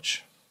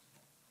reproach.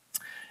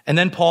 And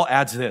then Paul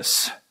adds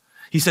this.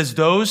 He says,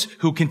 those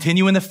who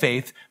continue in the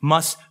faith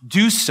must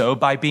do so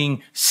by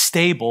being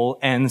stable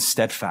and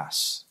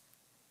steadfast.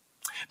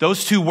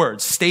 Those two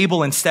words,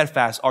 stable and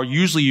steadfast, are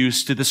usually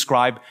used to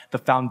describe the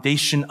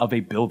foundation of a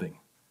building.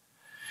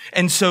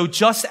 And so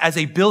just as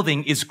a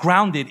building is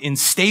grounded in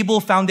stable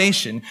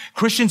foundation,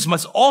 Christians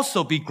must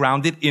also be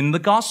grounded in the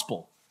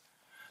gospel.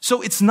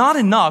 So it's not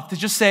enough to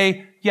just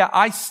say, yeah,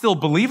 I still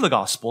believe the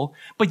gospel,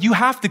 but you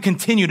have to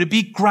continue to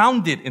be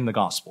grounded in the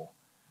gospel.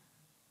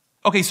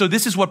 Okay, so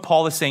this is what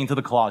Paul is saying to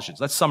the Colossians.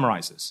 Let's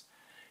summarize this.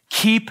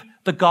 Keep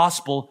the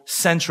gospel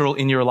central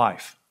in your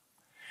life.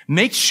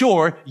 Make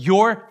sure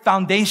your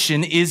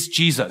foundation is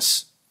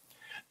Jesus.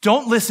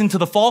 Don't listen to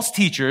the false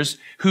teachers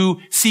who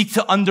seek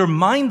to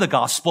undermine the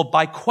gospel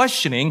by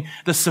questioning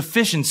the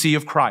sufficiency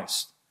of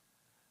Christ.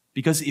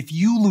 Because if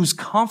you lose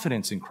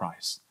confidence in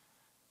Christ,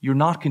 you're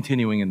not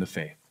continuing in the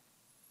faith.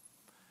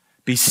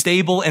 Be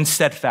stable and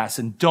steadfast,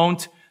 and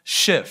don't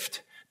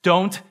shift.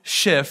 Don't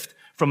shift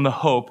from the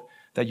hope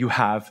that you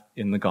have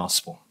in the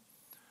gospel.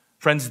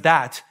 Friends,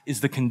 that is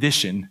the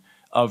condition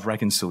of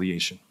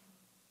reconciliation.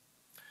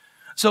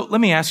 So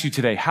let me ask you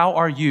today, how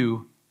are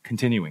you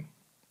continuing?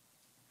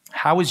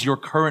 How is your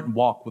current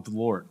walk with the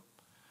Lord?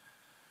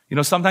 You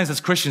know, sometimes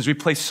as Christians, we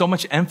place so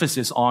much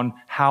emphasis on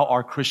how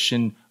our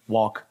Christian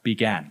walk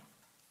began.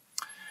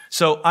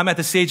 So I'm at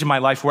the stage in my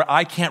life where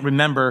I can't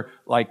remember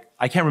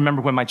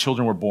when my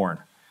children were born.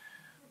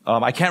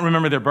 I can't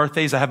remember their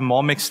birthdays. I have them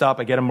all mixed up.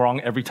 I get them wrong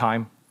every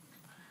time.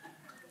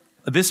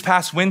 This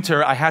past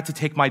winter, I had to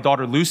take my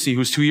daughter Lucy,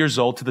 who's 2 years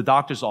old, to the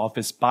doctor's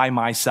office by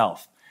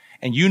myself.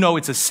 And you know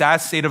it's a sad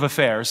state of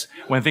affairs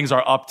when things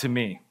are up to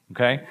me,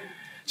 okay?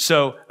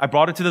 So I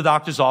brought her to the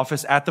doctor's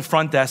office. At the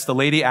front desk, the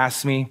lady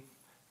asked me,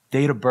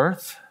 date of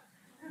birth?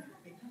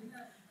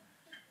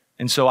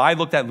 And so I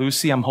looked at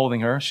Lucy. I'm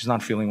holding her. She's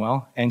not feeling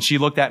well. And she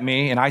looked at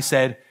me, and I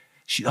said,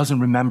 she doesn't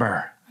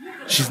remember.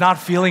 She's not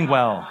feeling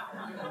well.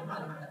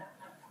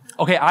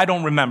 Okay, I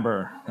don't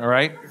remember, all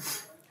right?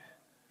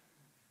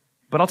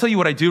 But I'll tell you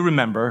what I do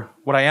remember,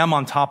 what I am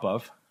on top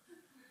of.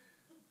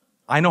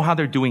 I know how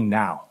they're doing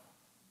now.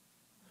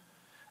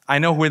 I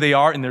know where they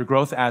are in their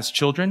growth as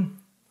children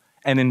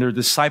and in their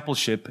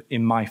discipleship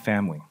in my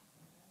family.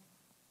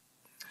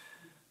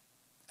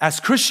 As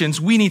Christians,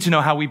 we need to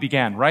know how we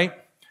began, right?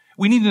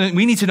 We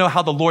need to know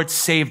how the Lord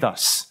saved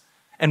us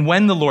and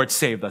when the Lord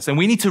saved us. And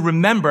we need to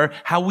remember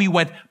how we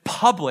went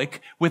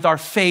public with our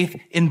faith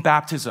in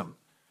baptism,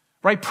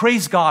 right?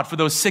 Praise God for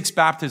those 6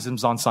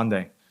 baptisms on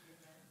Sunday.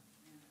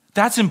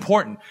 That's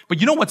important. But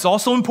you know what's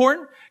also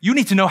important? You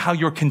need to know how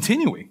you're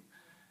continuing.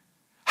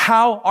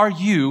 How are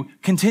you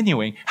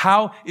continuing?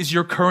 How is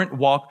your current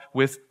walk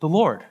with the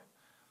Lord?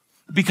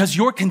 Because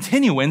your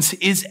continuance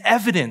is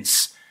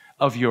evidence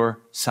of your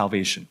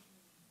salvation.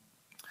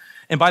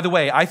 And by the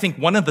way, I think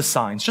one of the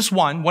signs, just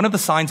one of the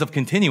signs of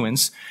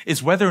continuance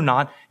is whether or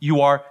not you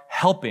are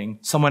helping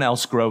someone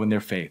else grow in their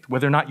faith,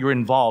 whether or not you're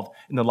involved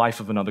in the life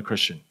of another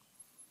Christian.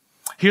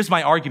 Here's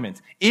my argument.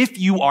 If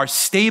you are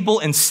stable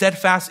and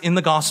steadfast in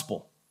the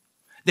gospel,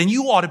 then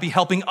you ought to be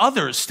helping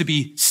others to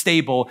be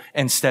stable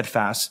and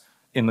steadfast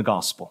in the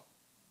gospel.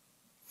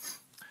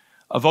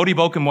 Vodi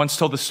Bokum once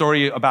told the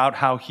story about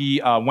how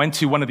he went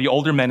to one of the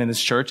older men in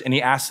his church and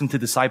he asked him to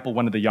disciple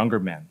one of the younger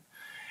men.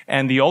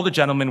 And the older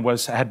gentleman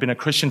had been a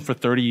Christian for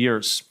 30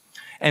 years.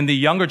 And the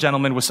younger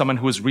gentleman was someone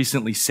who was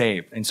recently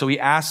saved. And so he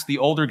asked the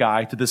older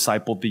guy to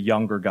disciple the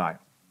younger guy.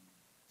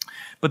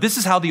 But this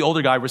is how the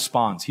older guy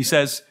responds. He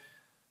says,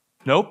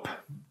 nope,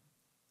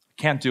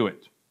 can't do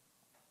it.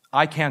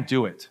 I can't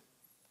do it.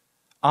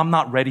 I'm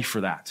not ready for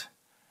that.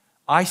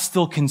 I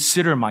still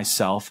consider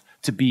myself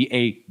to be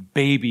a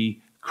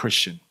baby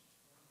Christian.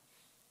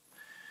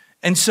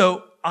 And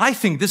so I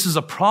think this is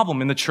a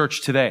problem in the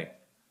church today,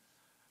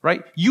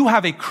 right? You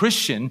have a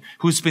Christian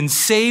who's been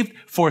saved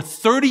for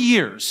 30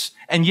 years,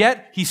 and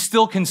yet he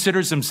still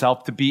considers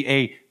himself to be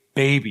a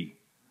baby.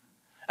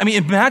 I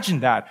mean, imagine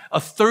that, a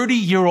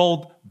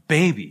 30-year-old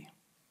baby.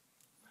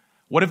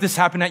 What if this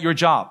happened at your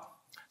job?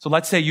 So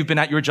let's say you've been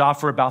at your job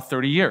for about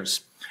 30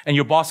 years, and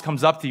your boss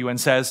comes up to you and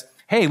says,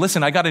 hey,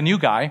 listen, I got a new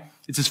guy.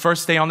 It's his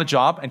first day on the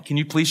job, and can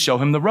you please show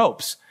him the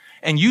ropes?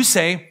 And you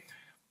say,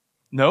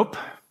 nope,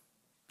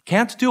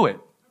 can't do it.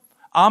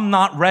 I'm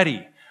not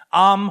ready.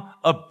 I'm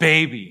a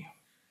baby.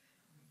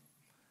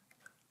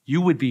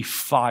 You would be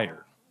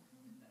fired.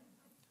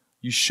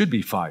 You should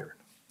be fired.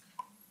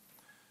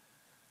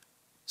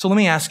 So let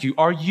me ask you,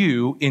 are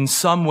you in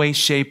some way,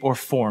 shape, or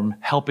form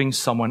helping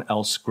someone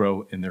else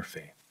grow in their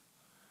faith?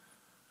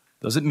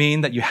 Does it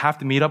mean that you have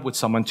to meet up with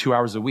someone 2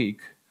 hours a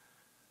week?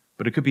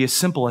 But it could be as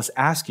simple as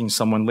asking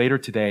someone later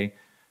today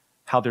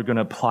how they're going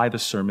to apply the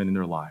sermon in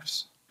their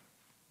lives.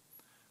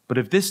 But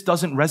if this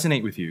doesn't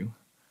resonate with you,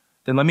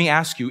 then let me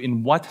ask you,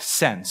 in what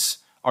sense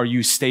are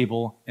you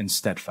stable and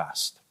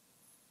steadfast?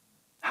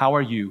 How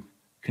are you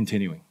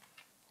continuing?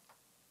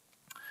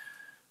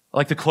 I'd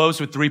like to close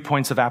with 3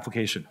 points of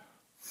application.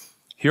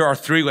 Here are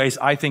 3 ways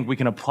I think we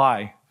can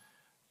apply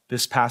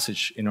this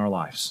passage in our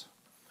lives.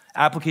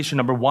 Application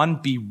number 1,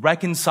 be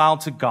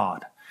reconciled to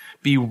God.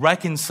 Be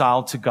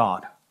reconciled to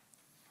God.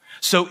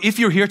 So if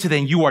you're here today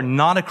and you are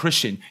not a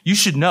Christian, you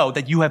should know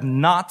that you have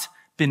not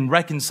been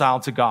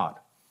reconciled to God.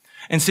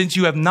 And since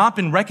you have not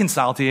been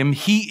reconciled to him,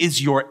 he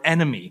is your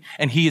enemy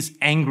and he is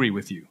angry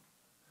with you.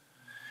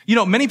 You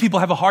know, many people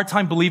have a hard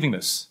time believing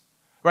this,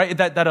 right?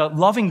 That a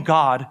loving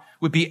God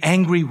would be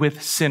angry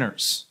with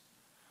sinners.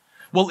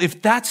 Well, if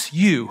that's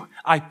you,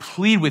 I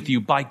plead with you,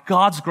 by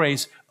God's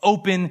grace,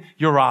 open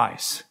your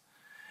eyes.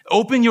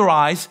 Open your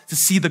eyes to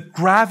see the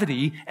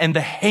gravity and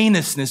the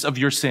heinousness of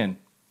your sin.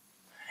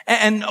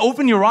 And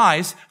open your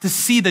eyes to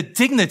see the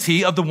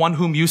dignity of the one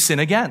whom you sin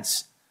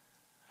against.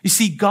 You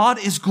see, God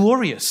is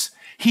glorious.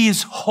 He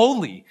is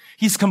holy.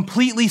 He's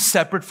completely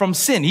separate from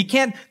sin. He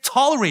can't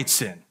tolerate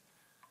sin.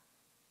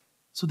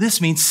 So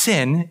this means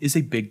sin is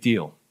a big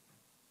deal.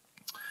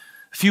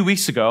 A few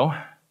weeks ago,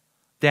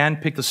 Dan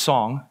picked a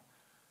song.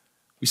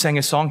 We sang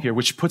a song here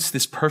which puts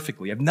this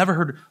perfectly. I've never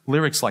heard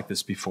lyrics like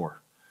this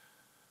before.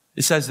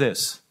 It says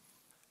this,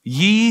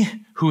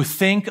 ye who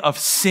think of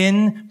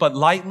sin but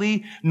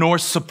lightly, nor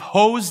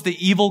suppose the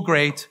evil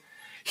great,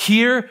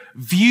 here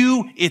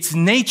view its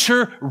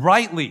nature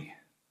rightly.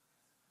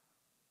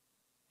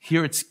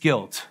 Here its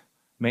guilt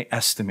may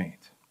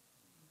estimate.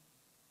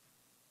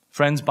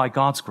 Friends, by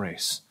God's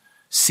grace,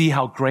 see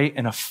how great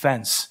an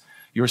offense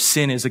your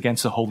sin is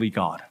against a holy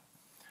God.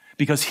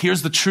 Because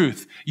here's the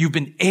truth. You've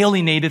been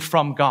alienated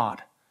from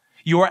God.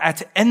 You are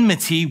at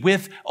enmity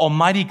with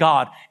Almighty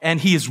God, and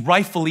He is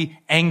rightfully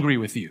angry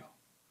with you.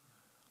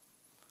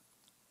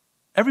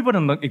 Everybody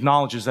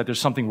acknowledges that there's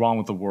something wrong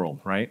with the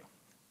world, right?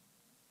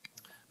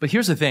 But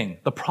here's the thing.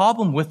 The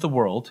problem with the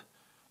world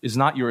is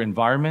not your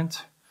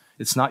environment,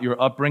 it's not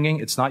your upbringing,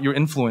 it's not your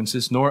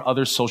influences, nor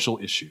other social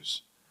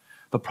issues.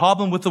 The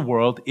problem with the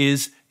world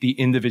is the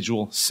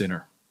individual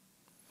sinner.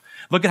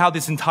 Look at how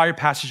this entire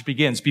passage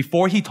begins.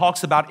 Before he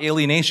talks about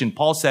alienation,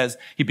 Paul says,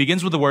 he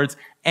begins with the words,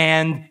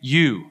 and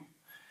you.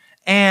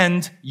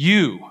 And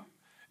you.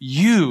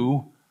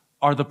 You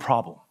are the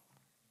problem.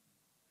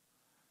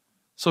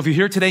 So if you're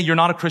here today, you're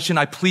not a Christian,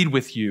 I plead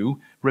with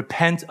you,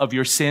 repent of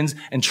your sins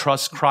and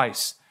trust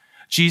Christ.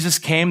 Jesus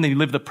came and He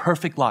lived the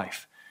perfect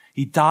life.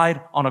 He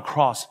died on a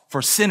cross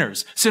for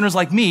sinners, sinners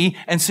like me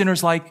and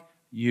sinners like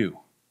you.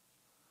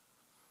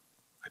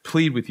 I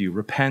plead with you,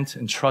 repent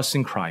and trust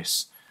in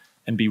Christ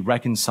and be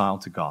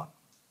reconciled to God.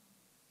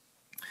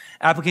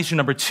 Application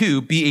number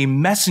 2, be a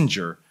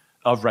messenger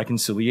of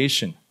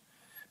reconciliation.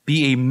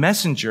 Be a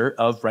messenger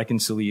of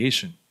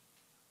reconciliation.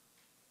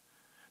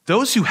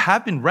 Those who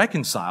have been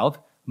reconciled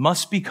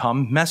must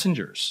become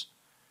messengers.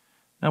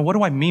 Now, what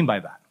do I mean by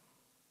that?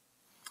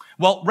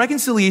 Well,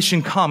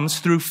 reconciliation comes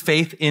through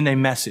faith in a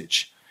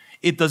message.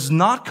 It does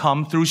not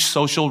come through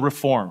social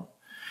reform.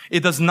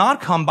 It does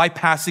not come by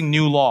passing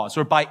new laws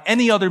or by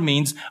any other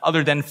means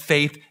other than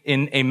faith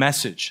in a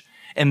message.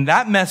 And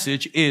that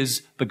message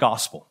is the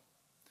gospel.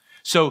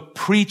 So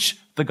preach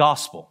the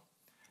gospel.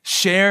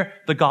 Share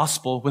the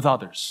gospel with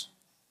others.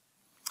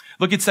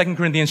 Look at 2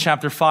 Corinthians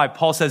chapter 5.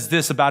 Paul says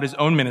this about his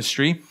own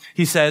ministry.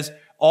 He says,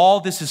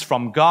 all this is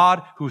from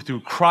God, who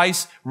through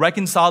Christ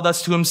reconciled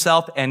us to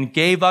Himself and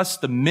gave us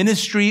the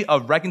ministry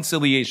of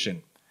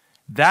reconciliation.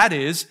 That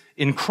is,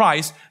 in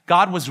Christ,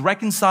 God was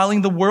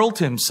reconciling the world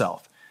to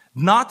Himself,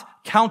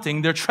 not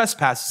counting their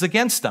trespasses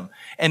against them,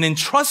 and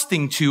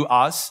entrusting to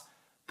us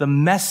the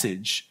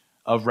message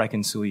of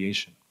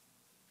reconciliation.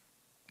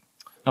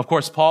 Now, of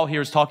course, Paul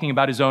here is talking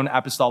about his own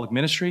apostolic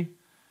ministry.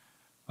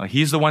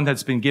 He's the one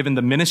that's been given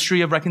the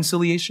ministry of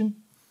reconciliation,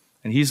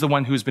 and he's the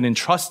one who's been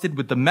entrusted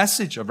with the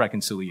message of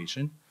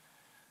reconciliation.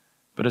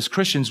 But as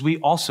Christians, we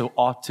also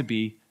ought to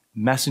be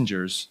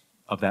messengers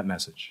of that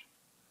message.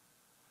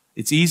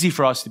 It's easy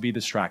for us to be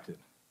distracted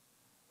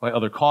by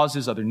other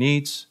causes, other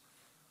needs,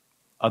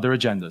 other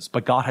agendas,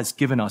 but God has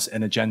given us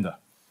an agenda.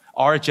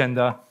 Our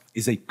agenda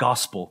is a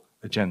gospel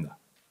agenda.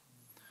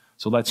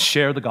 So let's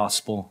share the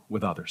gospel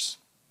with others.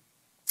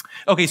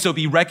 Okay, so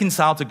be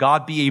reconciled to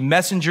God, be a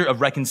messenger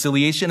of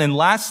reconciliation, and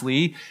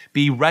lastly,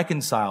 be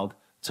reconciled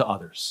to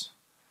others.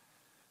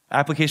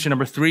 Application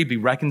number 3, be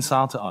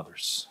reconciled to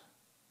others.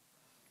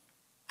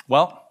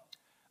 Well,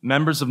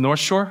 members of North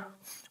Shore,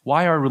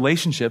 why are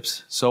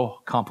relationships so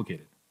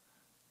complicated,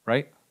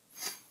 right?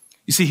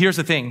 You see, here's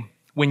the thing.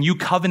 When you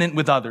covenant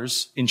with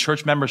others in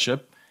church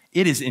membership,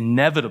 it is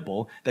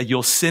inevitable that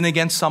you'll sin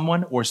against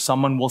someone or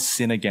someone will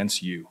sin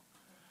against you.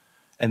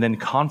 And then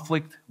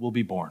conflict will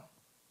be born.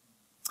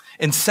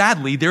 And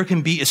sadly, there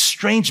can be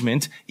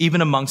estrangement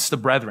even amongst the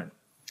brethren.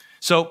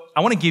 So I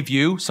want to give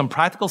you some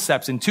practical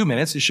steps in 2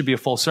 minutes. It should be a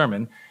full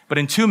sermon, but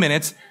in 2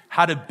 minutes,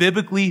 how to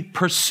biblically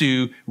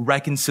pursue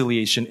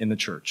reconciliation in the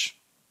church.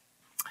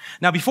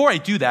 Now, before I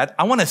do that,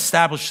 I want to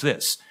establish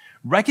this.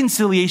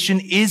 Reconciliation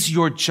is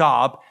your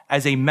job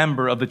as a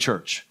member of the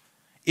church.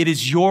 It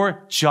is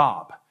your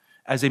job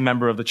as a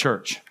member of the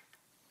church.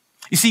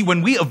 You see,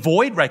 when we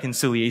avoid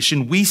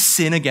reconciliation, we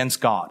sin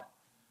against God.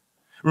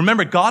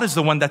 Remember, God is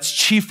the one that's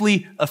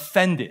chiefly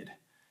offended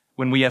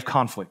when we have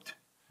conflict.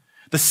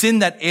 The sin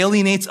that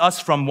alienates us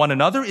from one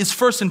another is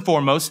first and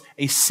foremost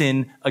a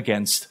sin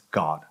against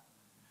God.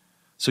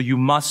 So you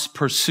must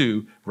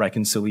pursue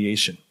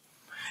reconciliation.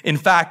 In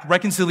fact,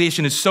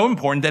 reconciliation is so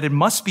important that it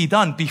must be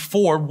done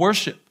before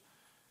worship.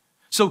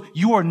 So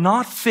you are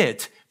not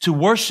fit to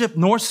worship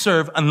nor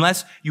serve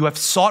unless you have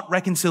sought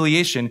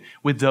reconciliation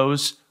with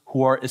those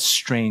who are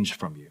estranged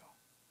from you.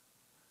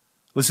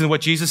 Listen to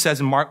what Jesus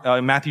says in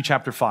Matthew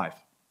chapter 5.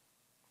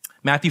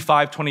 Matthew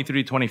 5,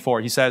 23 to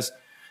 24. He says,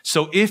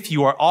 so if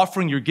you are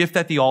offering your gift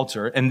at the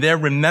altar and there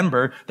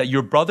remember that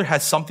your brother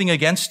has something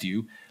against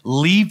you,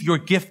 leave your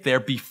gift there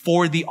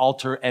before the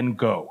altar and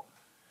go.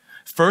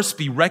 First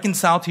be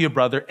reconciled to your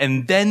brother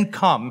and then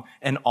come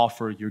and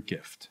offer your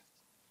gift.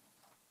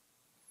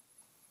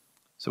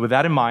 So with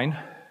that in mind,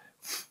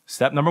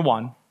 step number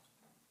 1,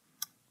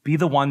 be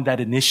the one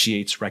that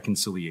initiates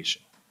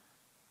reconciliation.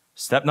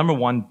 Step number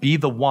 1, be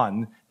the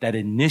one that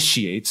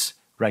initiates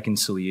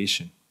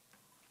reconciliation.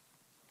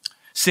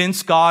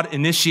 Since God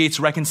initiates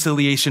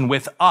reconciliation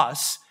with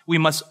us, we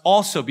must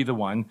also be the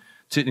one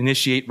to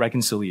initiate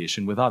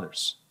reconciliation with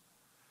others.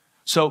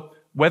 So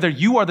whether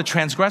you are the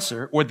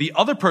transgressor or the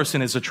other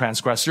person is a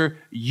transgressor,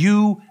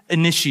 you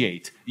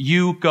initiate.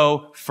 You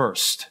go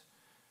first.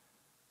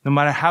 No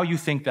matter how you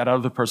think that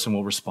other person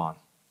will respond.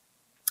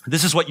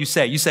 This is what you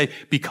say. You say,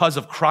 because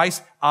of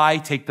Christ, I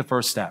take the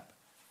first step.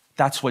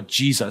 That's what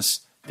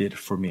Jesus did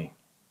for me.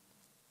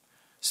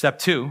 Step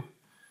 2,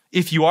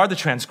 if you are the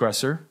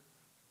transgressor,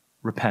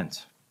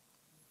 repent.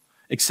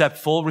 Accept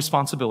full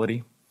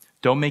responsibility.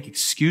 Don't make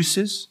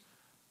excuses.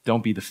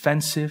 Don't be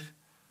defensive.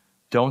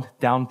 Don't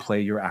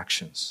downplay your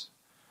actions.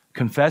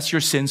 Confess your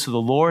sins to the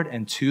Lord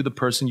and to the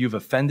person you've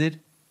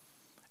offended.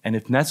 And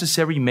if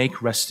necessary,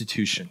 make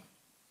restitution.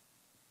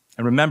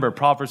 And remember,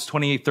 Proverbs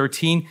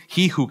 28:13,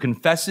 he who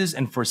confesses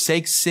and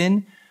forsakes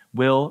sin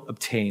will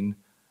obtain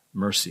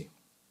mercy.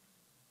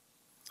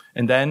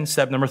 And then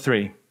step number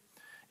 3,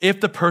 if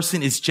the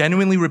person is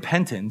genuinely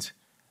repentant,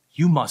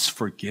 you must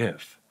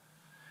forgive.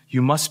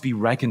 You must be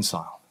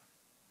reconciled.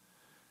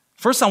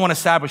 First, I want to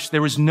establish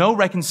there is no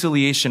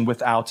reconciliation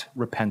without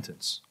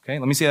repentance. Okay,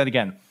 let me say that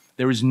again.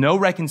 There is no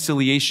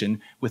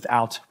reconciliation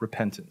without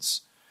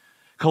repentance.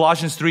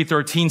 Colossians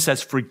 3:13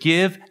 says,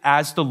 forgive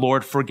as the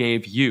Lord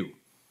forgave you.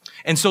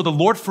 And so the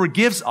Lord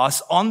forgives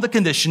us on the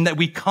condition that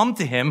we come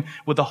to him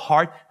with a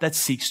heart that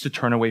seeks to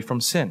turn away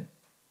from sin.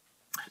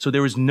 So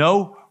there is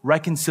no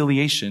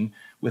reconciliation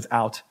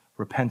without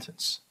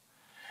repentance.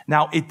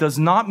 Now, it does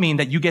not mean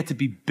that you get to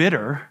be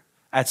bitter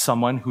at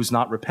someone who's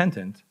not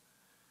repentant,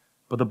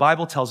 but the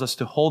Bible tells us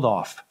to hold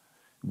off,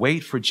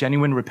 wait for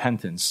genuine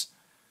repentance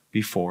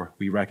before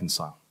we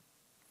reconcile.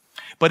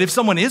 But if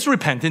someone is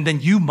repentant,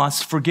 then you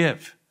must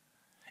forgive.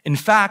 In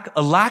fact,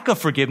 a lack of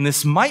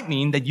forgiveness might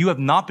mean that you have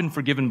not been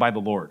forgiven by the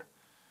Lord.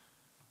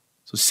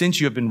 So since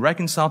you have been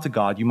reconciled to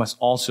God, you must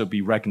also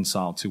be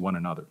reconciled to one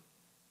another.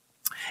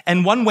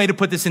 And one way to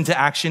put this into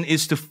action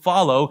is to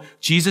follow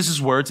Jesus'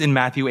 words in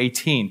Matthew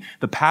 18,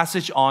 the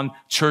passage on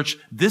church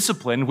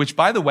discipline, which,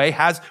 by the way,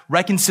 has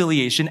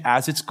reconciliation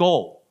as its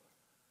goal.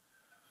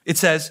 It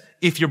says,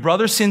 if your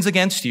brother sins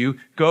against you,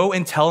 go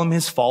and tell him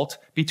his fault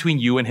between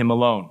you and him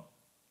alone.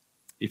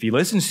 If he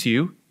listens to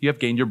you, you have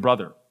gained your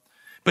brother.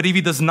 But if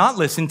he does not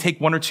listen,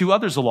 take 1 or 2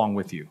 others along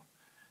with you,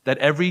 that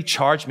every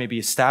charge may be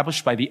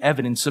established by the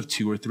evidence of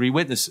 2 or 3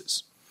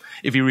 witnesses.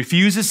 If he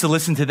refuses to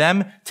listen to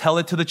them, tell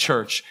it to the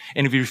church.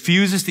 And if he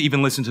refuses to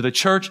even listen to the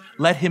church,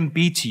 let him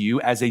be to you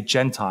as a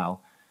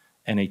Gentile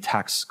and a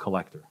tax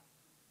collector.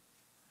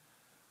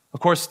 Of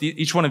course,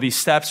 each one of these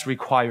steps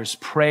requires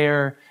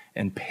prayer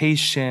and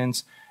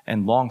patience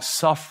and long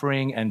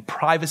suffering and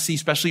privacy,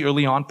 especially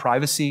early on,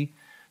 privacy,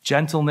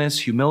 gentleness,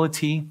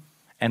 humility,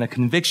 and a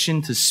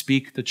conviction to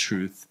speak the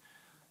truth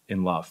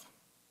in love.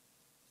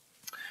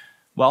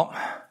 Well,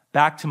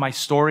 back to my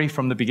story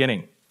from the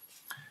beginning.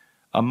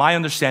 My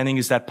understanding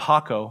is that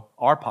Paco,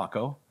 our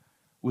Paco,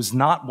 was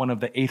not one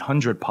of the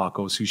 800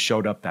 Pacos who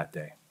showed up that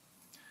day.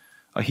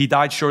 He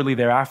died shortly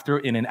thereafter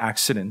in an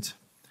accident,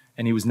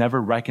 and he was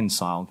never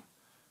reconciled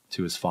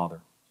to his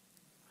father.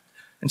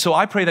 And so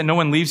I pray that no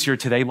one leaves here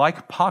today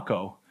like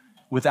Paco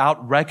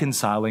without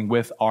reconciling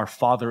with our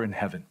Father in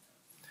heaven.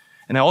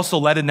 And I also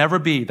let it never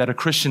be that a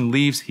Christian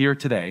leaves here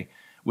today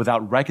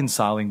without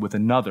reconciling with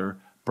another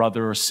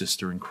brother or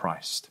sister in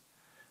Christ.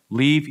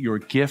 Leave your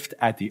gift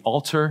at the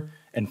altar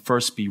and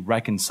first be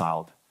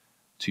reconciled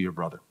to your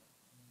brother.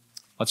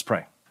 Let's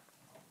pray.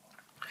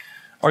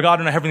 Our God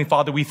and our Heavenly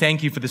Father, we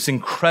thank you for this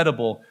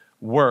incredible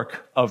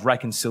work of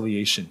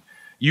reconciliation.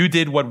 You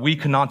did what we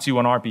could not do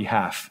on our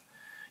behalf.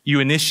 You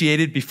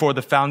initiated before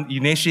the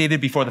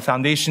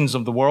foundations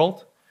of the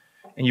world,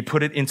 and you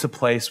put it into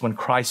place when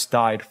Christ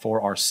died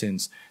for our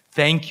sins.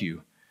 Thank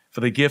you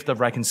for the gift of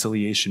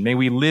reconciliation. May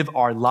we live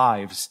our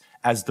lives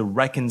as the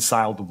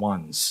reconciled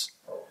ones,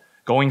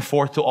 going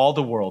forth to all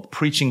the world,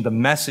 preaching the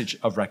message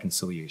of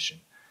reconciliation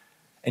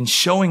and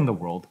showing the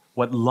world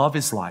what love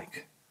is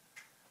like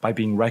by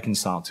being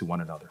reconciled to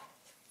one another.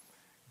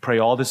 Pray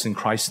all this in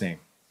Christ's name.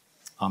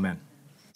 Amen.